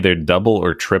would either double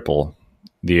or triple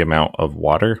the amount of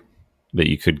water that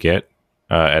you could get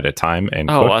at a time. And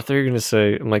I thought you were going to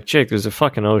say, I'm like, Jake, there's a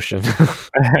fucking ocean.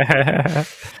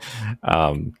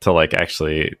 To like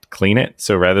actually clean it.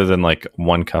 So rather than like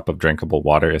 1 cup of drinkable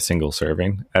water, a single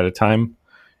serving at a time,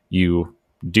 you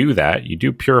do that. You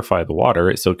do purify the water.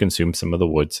 It still consumes some of the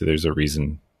wood. So there's a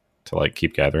reason to like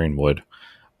keep gathering wood,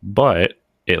 but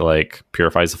it like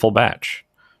purifies the full batch.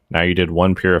 Now you did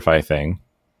 1 purify thing,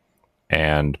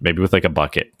 and maybe with like a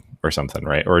bucket or something,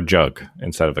 right? Or a jug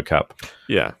instead of a cup.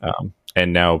 Yeah.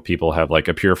 And now people have like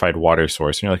a purified water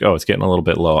source, and you're like, oh, it's getting a little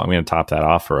bit low. I'm going to top that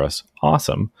off for us.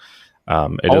 Awesome.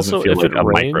 It also, doesn't feel like a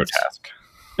micro task.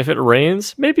 If it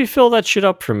rains, maybe fill that shit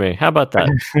up for me. How about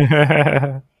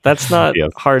that? That's not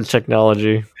hard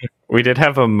technology. We did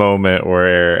have a moment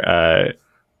where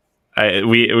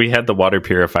we had the water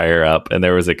purifier up, and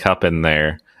there was a cup in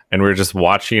there, and we were just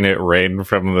watching it rain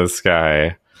from the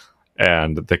sky,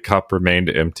 and the cup remained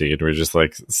empty, and we're just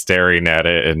like staring at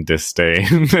it in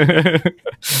disdain,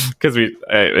 because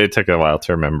it took a while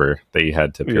to remember that you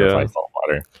had to purify salt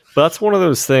water. But that's one of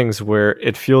those things where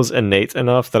it feels innate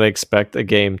enough that I expect a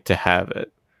game to have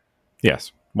it.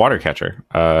 Yes, water catcher.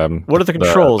 What are the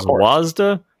controls?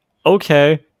 WASD?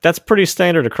 Okay, that's pretty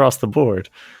standard across the board.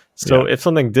 So if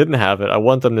something didn't have it, I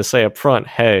want them to say up front,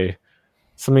 hey,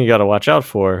 something you got to watch out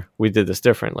for. We did this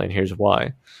differently, and here's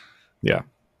why. Yeah.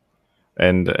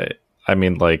 And I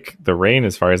mean, like, the rain,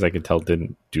 as far as I could tell,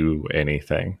 didn't do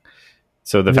anything.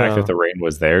 So the fact that the rain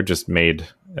was there just made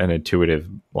an intuitive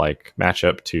like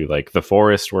matchup to like the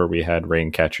forest, where we had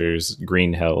rain catchers,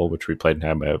 Green Hell, which we played and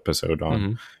had an episode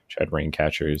on, which had rain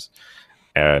catchers,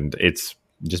 and it's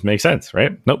just makes sense,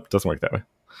 right? Nope, doesn't work that way.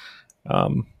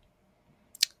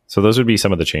 So those would be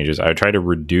some of the changes. I would try to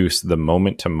reduce the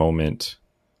moment to moment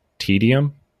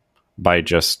tedium by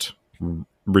just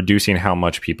reducing how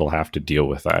much people have to deal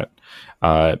with that.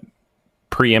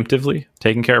 Preemptively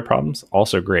taking care of problems,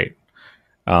 also great.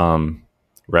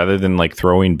 Rather than like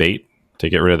throwing bait to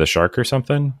get rid of the shark or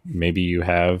something, maybe you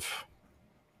have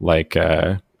like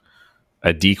a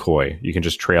decoy. You can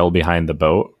just trail behind the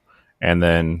boat, and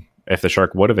then if the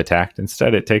shark would have attacked,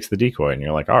 instead it takes the decoy, and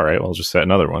you're like, all right, well, I'll just set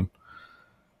another one.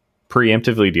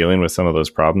 Preemptively dealing with some of those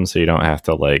problems so you don't have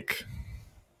to like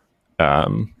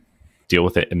deal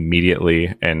with it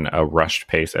immediately in a rushed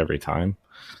pace every time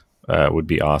would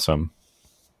be awesome.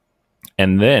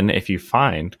 And then if you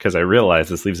find, because I realize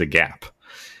this leaves a gap,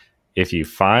 if you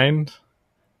find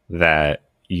that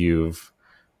you've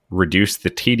reduced the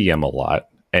tedium a lot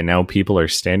and now people are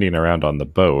standing around on the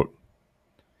boat,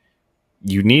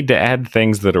 you need to add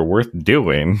things that are worth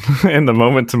doing in the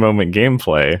moment-to-moment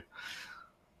gameplay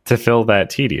to fill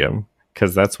that tedium,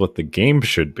 because that's what the game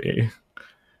should be.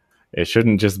 It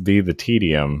shouldn't just be the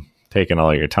tedium taking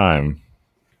all your time.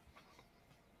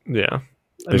 Yeah.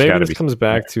 Maybe this comes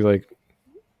back to like,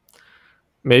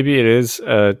 maybe it is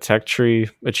a tech tree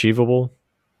achievable.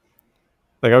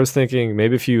 Like I was thinking,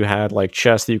 maybe if you had like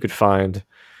chests that you could find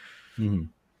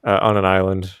on an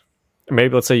island,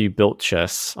 maybe let's say you built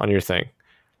chests on your thing.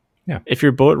 Yeah. If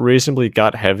your boat reasonably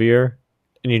got heavier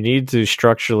and you need to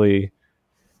structurally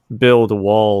build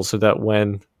walls so that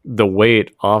when the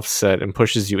weight offset and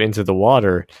pushes you into the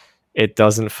water, it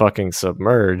doesn't fucking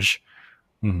submerge.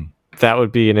 That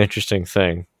would be an interesting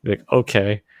thing. Like,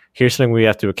 okay, here's something we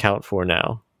have to account for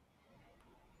now.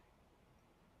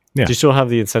 Yeah. Do you still have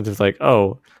the incentive like,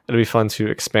 oh, it'll be fun to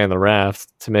expand the raft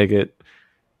to make it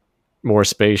more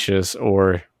spacious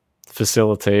or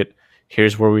facilitate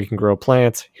here's where we can grow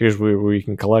plants, here's where we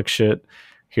can collect shit,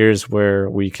 here's where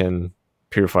we can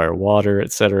purify our water,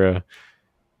 etc.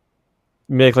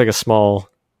 Make like a small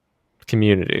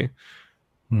community,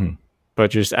 but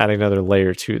just adding another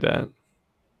layer to that.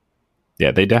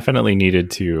 Yeah, they definitely needed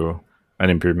to. An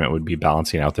improvement would be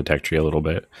balancing out the tech tree a little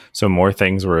bit, so more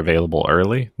things were available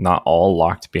early, not all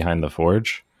locked behind the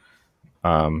forge,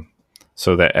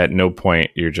 so that at no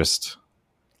point you're just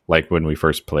like when we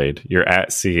first played, you're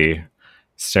at sea,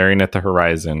 staring at the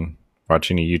horizon,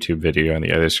 watching a YouTube video on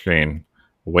the other screen,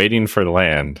 waiting for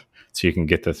land so you can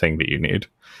get the thing that you need.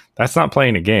 That's not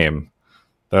playing a game.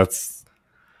 That's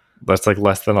like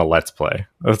less than a let's play.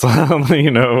 That's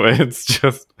it's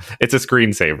a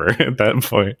screensaver at that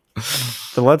point.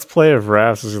 The let's play of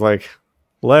Raft is like,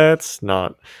 let's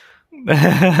not.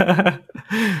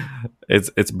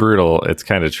 It's brutal. It's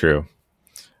kind of true.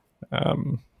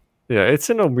 Yeah, it's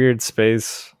in a weird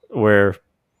space where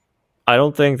I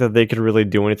don't think that they could really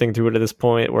do anything to it at this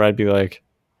point, where I'd be like,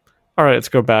 all right, let's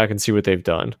go back and see what they've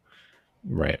done.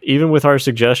 Right. Even with our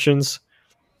suggestions,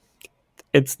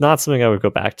 it's not something I would go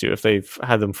back to if they've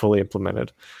had them fully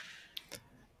implemented.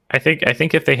 I think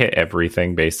if they hit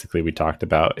everything basically we talked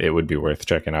about, it would be worth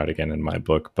checking out again in my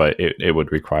book, but it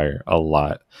would require a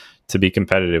lot to be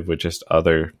competitive with just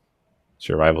other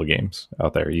survival games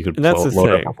out there. You could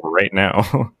load up right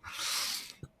now.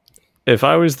 If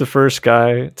I was the first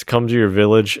guy to come to your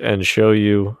village and show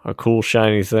you a cool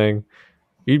shiny thing,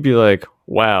 you'd be like,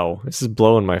 wow, this is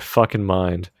blowing my fucking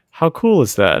mind. How cool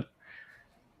is that?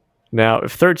 Now,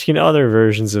 if 13 other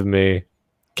versions of me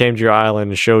came to your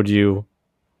island and showed you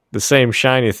the same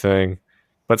shiny thing,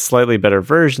 but slightly better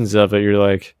versions of it, you're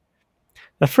like,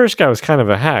 that first guy was kind of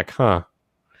a hack, huh?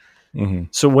 Mm-hmm.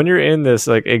 So when you're in this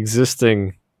like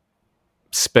existing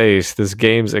space, this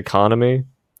game's economy,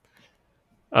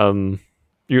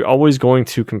 you're always going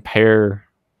to compare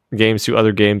games to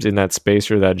other games in that space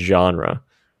or that genre.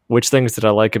 Which things did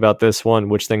I like about this one?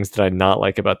 Which things did I not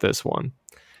like about this one?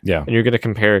 Yeah. And you're going to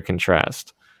compare and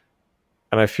contrast.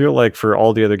 And I feel like for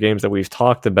all the other games that we've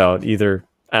talked about, either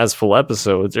as full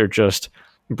episodes or just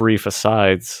brief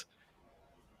asides,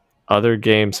 other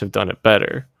games have done it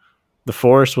better. The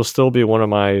Forest will still be one of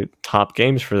my top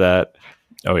games for that.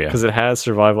 Oh, yeah. Because it has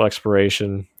survival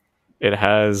exploration. It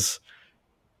has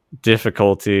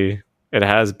difficulty. It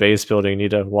has base building you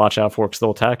need to watch out for because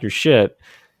they'll attack your shit.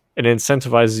 It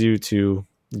incentivizes you to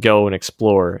go and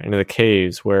explore into the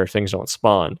caves where things don't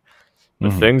spawn.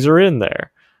 But things are in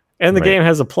there. And the game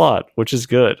has a plot, which is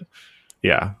good.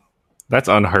 Yeah. That's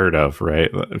unheard of, right?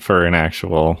 For an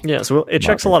actual... Yeah, so it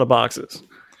checks a lot of boxes.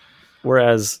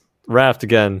 Whereas Raft,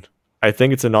 again, I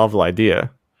think it's a novel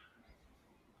idea.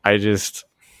 Its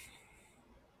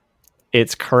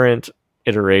current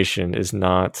iteration is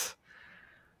not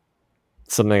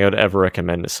something I would ever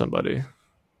recommend to somebody.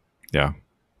 Yeah.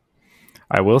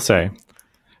 I will say,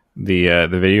 the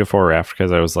video for Raft,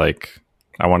 because I was like,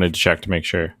 I wanted to check to make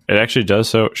sure. It actually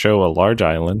does show a large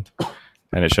island,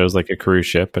 and it shows like a cruise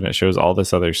ship, and it shows all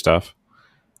this other stuff.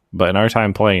 But in our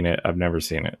time playing it, I've never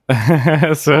seen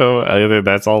it. So either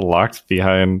that's all locked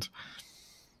behind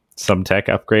some tech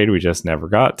upgrade we just never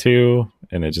got to,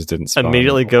 and it just didn't spawn.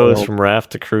 Immediately goes from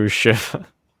Raft to cruise ship.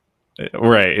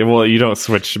 Right. Well, you don't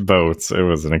switch boats. It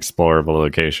was an explorable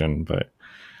location, but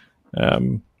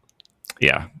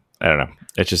yeah, I don't know.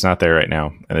 It's just not there right now.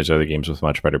 And there's other games with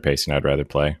much better pacing I'd rather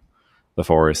play. The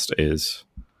Forest is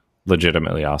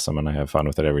legitimately awesome, and I have fun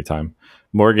with it every time.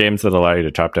 More games that allow you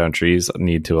to chop down trees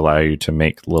need to allow you to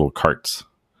make little carts,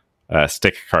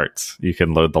 stick carts you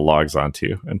can load the logs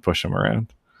onto and push them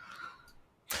around.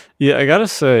 Yeah, I gotta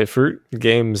say, for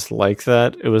games like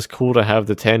that, it was cool to have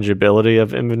the tangibility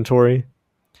of inventory,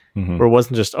 where it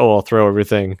wasn't just, oh, I'll throw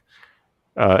everything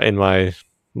in my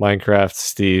Minecraft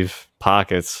Steve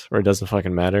pockets where it doesn't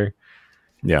fucking matter.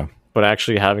 Yeah. But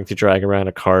actually having to drag around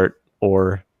a cart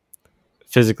or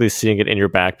physically seeing it in your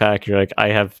backpack, you're like, I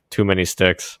have too many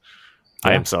sticks.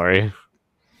 Yeah. I am sorry.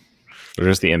 Or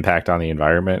just the impact on the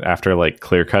environment. After like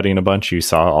clear cutting a bunch, you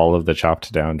saw all of the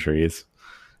chopped down trees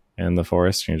in the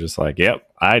forest. And you're just like, yep,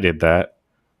 I did that.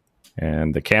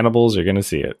 And the cannibals are going to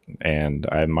see it. And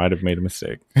I might have made a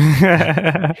mistake.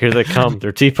 Here they come.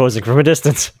 They're T-posing from a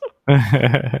distance.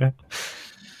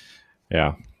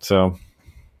 Yeah. So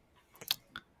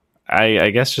I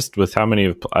guess just with how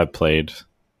many I've played,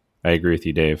 I agree with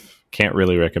you, Dave. Can't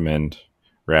really recommend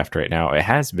Raft right now. It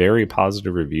has very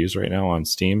positive reviews right now on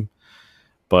Steam,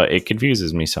 but it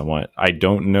confuses me somewhat. I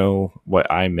don't know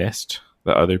what I missed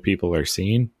that other people are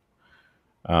seeing.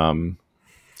 And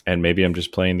maybe I'm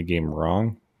just playing the game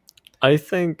wrong. I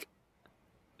think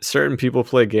certain people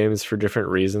play games for different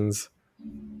reasons.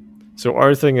 So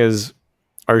our thing is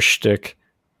our shtick.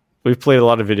 We've played a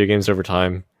lot of video games over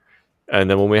time, and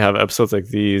then when we have episodes like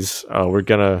these, we're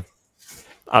gonna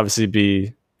obviously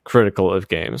be critical of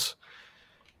games.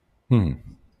 Hmm.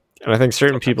 And I think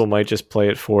certain people might just play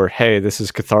it for, hey, this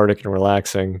is cathartic and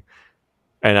relaxing,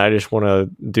 and I just want to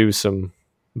do some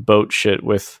boat shit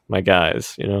with my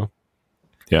guys, you know?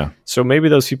 Yeah. So maybe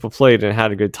those people played and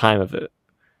had a good time of it.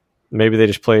 Maybe they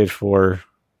just played for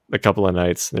a couple of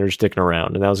nights and they're just sticking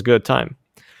around, and that was a good time.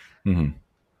 Mm-hmm.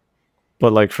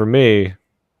 But like for me,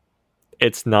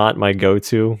 it's not my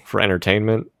go-to for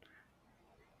entertainment.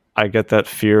 I get that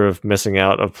fear of missing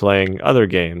out of playing other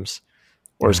games,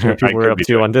 or seeing what people are up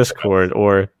to on Discord,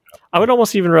 or I would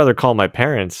almost even rather call my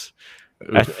parents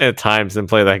at times than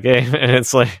play that game. And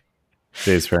it's like,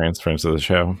 Dave's parents, friends of the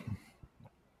show.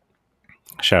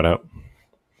 Shout out.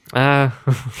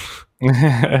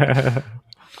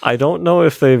 I don't know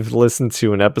if they've listened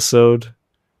to an episode.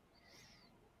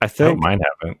 I think mine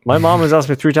haven't. My mom has asked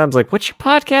me 3 times, like, what's your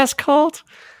podcast called?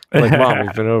 I'm like, Mom,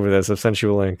 we've been over this. I've sent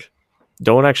you a link.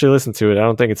 Don't actually listen to it. I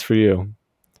don't think it's for you.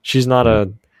 She's not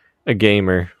a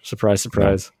gamer. Surprise,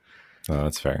 surprise. No,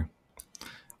 that's fair.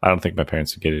 I don't think my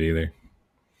parents would get it either.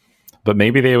 But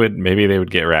maybe they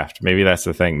would get Raft. Maybe that's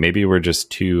the thing. Maybe we're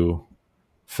just too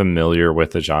familiar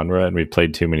with the genre and we've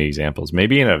played too many examples.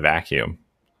 Maybe in a vacuum,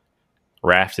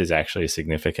 Raft is actually a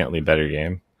significantly better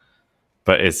game.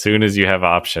 But as soon as you have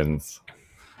options,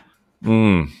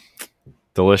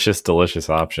 delicious, delicious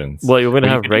options. Well, you're going to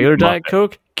have regular Diet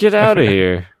Coke? Get out of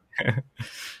here.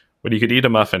 But you could eat a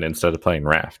muffin instead of playing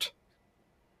Raft.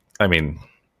 I mean,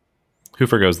 who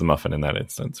forgoes the muffin in that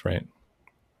instance, right?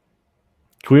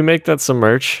 Can we make that some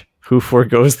merch? Who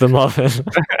forgoes the muffin?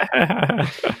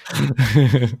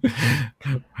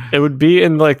 It would be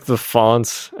in like the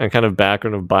fonts and kind of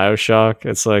background of BioShock.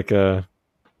 It's like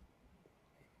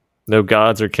no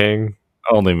gods or king.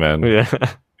 Only men.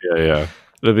 Yeah. Yeah.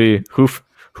 It'll be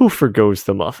who forgoes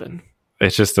the muffin.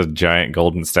 It's just a giant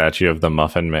golden statue of the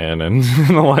Muffin Man in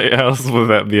the lighthouse with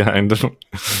that behind him.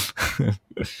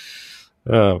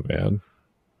 Oh, man.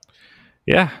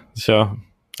 Yeah, so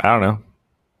I don't know.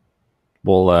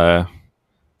 We'll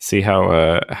see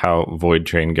how Void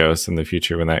Train goes in the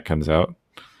future when that comes out.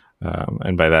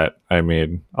 And by that, I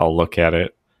mean, I'll look at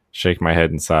it, shake my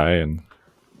head and sigh, and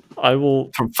I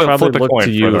will probably look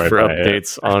to you for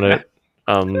updates on it.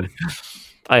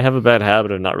 I have a bad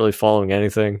habit of not really following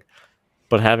anything,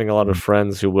 but having a lot of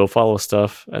friends who will follow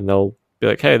stuff, and they'll be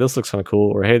like, hey, this looks kind of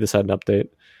cool, or hey, this had an update.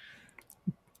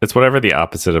 It's whatever the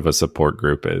opposite of a support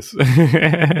group is.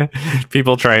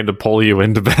 People trying to pull you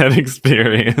into bad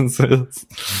experiences.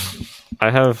 I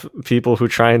have people who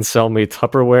try and sell me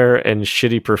Tupperware and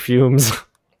shitty perfumes.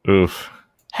 Oof.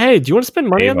 Hey, do you want to spend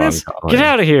money on this? Get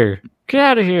out of here. Get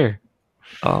out of here.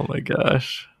 Oh my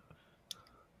gosh.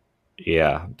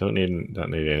 Yeah, don't need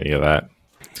any of that.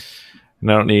 I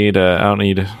don't need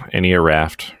any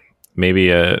Raft. Maybe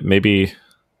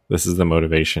this is the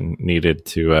motivation needed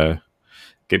to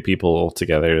get people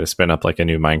together to spin up like a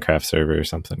new Minecraft server or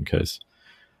something, because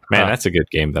man, that's a good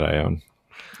game that I own.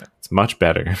 It's much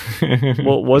better.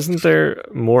 Well, wasn't there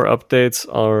more updates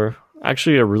or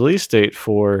actually a release date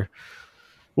for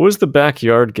what was the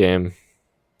backyard game?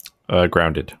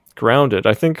 Grounded.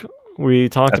 I think we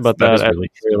talked about that at the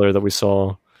trailer that we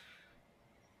saw,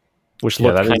 which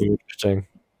looked kind of interesting.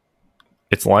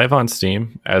 It's live on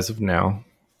Steam as of now.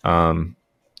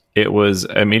 It was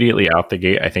immediately out the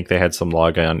gate. I think they had some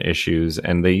logon issues,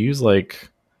 and they use I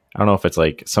don't know if it's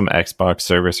like some Xbox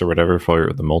service or whatever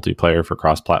for the multiplayer for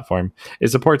cross-platform. It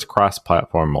supports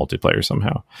cross-platform multiplayer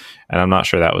somehow, and I'm not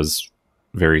sure that was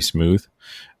very smooth.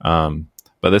 But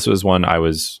this was one I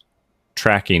was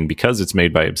tracking because it's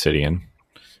made by Obsidian,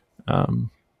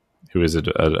 who is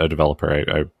a developer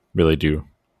I really do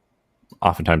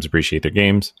oftentimes appreciate their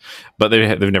games, but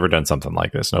they've never done something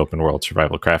like this, an open world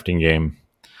survival crafting game.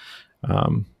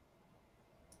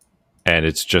 And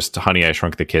it's just Honey, I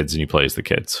Shrunk the Kids, and you play as the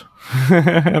kids.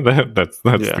 That's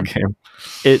the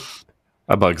game.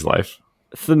 A Bug's Life.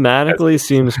 Thematically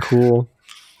seems cool.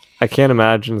 I can't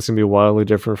imagine it's going to be wildly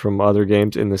different from other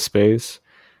games in the space.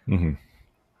 Mm-hmm.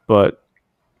 But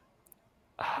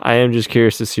I am just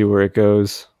curious to see where it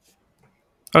goes.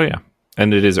 Oh, yeah.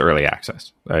 And it is early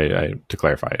access. I to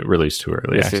clarify, it released to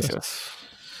early access. Yes.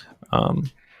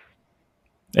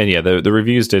 And yeah, the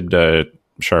reviews did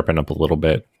sharpen up a little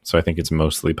bit, so I think it's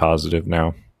mostly positive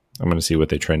now. I'm going to see what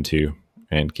they trend to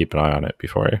and keep an eye on it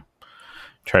before I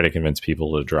try to convince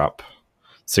people to drop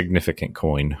significant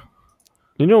coin.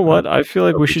 You know what? I feel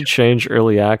like we should change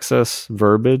early access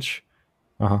verbiage.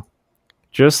 Uh-huh.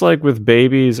 just like with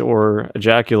babies or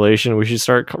ejaculation, we should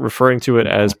start referring to it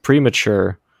as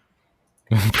premature.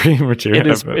 Premature. It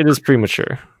is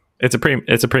premature. It's a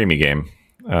preemie game,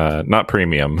 not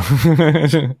premium.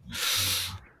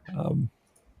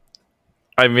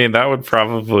 I mean,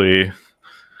 that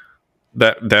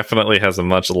definitely has a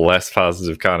much less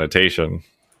positive connotation.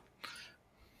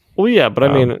 Well, yeah, but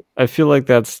I mean, I feel like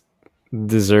that's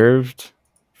deserved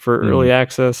for early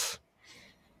access.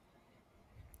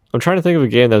 I'm trying to think of a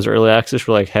game that was early access.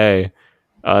 We're like, hey,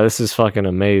 this is fucking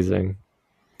amazing.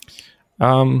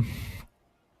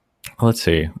 Let's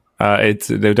see.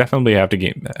 There definitely have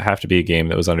to be a game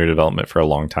that was under development for a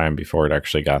long time before it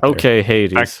actually got there. Okay,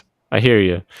 Hades. I hear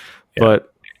you. Yeah.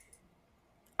 But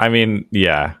I mean,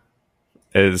 yeah.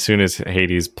 As soon as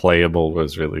Hades Playable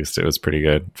was released, it was pretty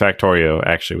good. Factorio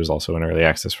actually was also in early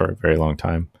access for a very long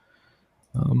time.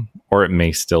 Or it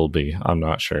may still be. I'm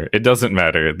not sure. It doesn't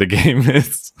matter. The game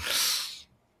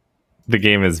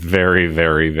is very,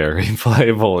 very, very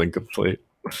playable and complete.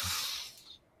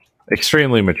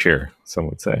 Extremely mature, some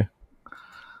would say.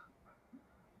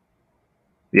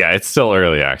 Yeah, it's still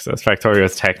early access. Factorio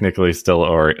is technically still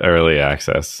early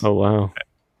access. Oh, wow.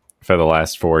 For the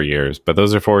last 4 years. But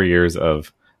those are 4 years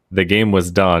of the game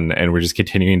was done and we're just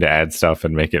continuing to add stuff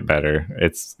and make it better.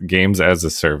 It's games as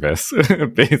a service,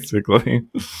 basically.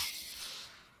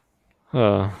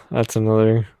 That's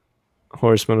another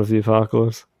Horseman of the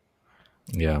Apocalypse.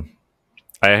 Yeah.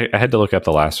 I had to look up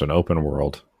the last one, Open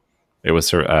World. It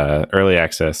was early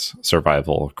access,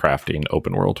 survival, crafting,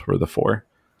 open world were the 4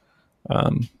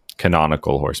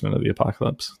 canonical Horsemen of the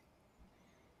Apocalypse.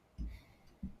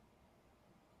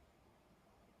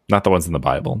 Not the ones in the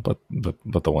Bible, but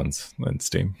the ones in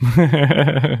Steam.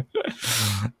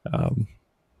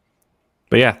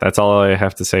 But yeah, that's all I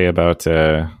have to say about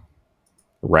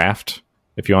Raft.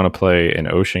 If you want to play an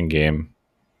ocean game,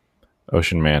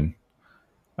 Ocean Man,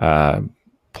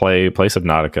 play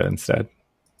Subnautica instead.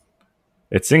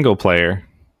 It's single player.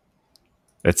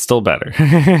 It's still better.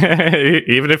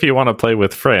 Even if you want to play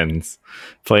with friends,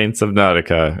 playing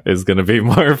Subnautica is going to be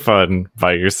more fun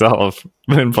by yourself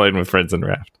than playing with friends in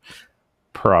Raft.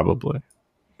 Probably.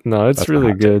 No, it's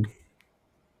really good.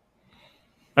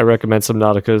 I recommend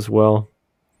Subnautica as well.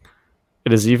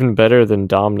 It is even better than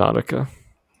Domnautica.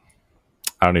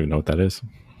 I don't even know what that is.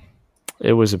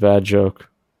 It was a bad joke.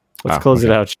 Let's close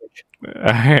it out. All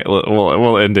right,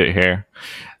 we'll end it here.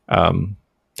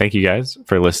 Thank you guys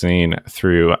for listening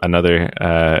through another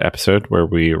episode where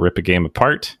we rip a game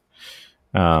apart.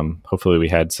 Hopefully we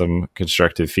had some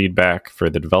constructive feedback for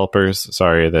the developers.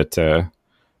 Sorry that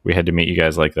we had to meet you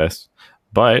guys like this.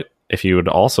 But if you would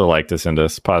also like to send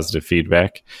us positive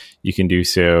feedback, you can do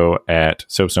so at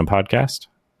soapstonepodcast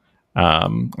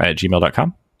at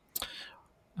gmail.com.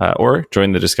 Or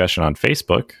join the discussion on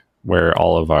Facebook, where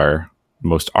all of our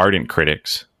most ardent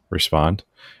critics respond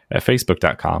at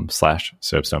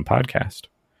facebook.com/soapstonepodcast.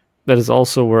 That is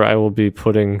also where I will be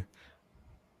putting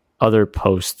other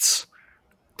posts.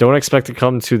 Don't expect to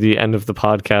come to the end of the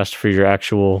podcast for your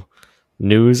actual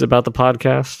news about the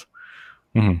podcast.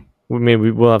 Mm-hmm.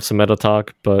 We will have some meta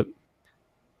talk, but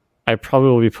I probably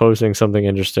will be posting something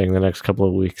interesting the next couple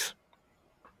of weeks.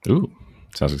 Ooh,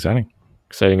 sounds exciting.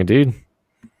 Exciting indeed.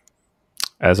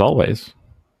 As always,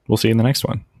 we'll see you in the next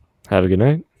one. Have a good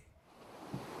night.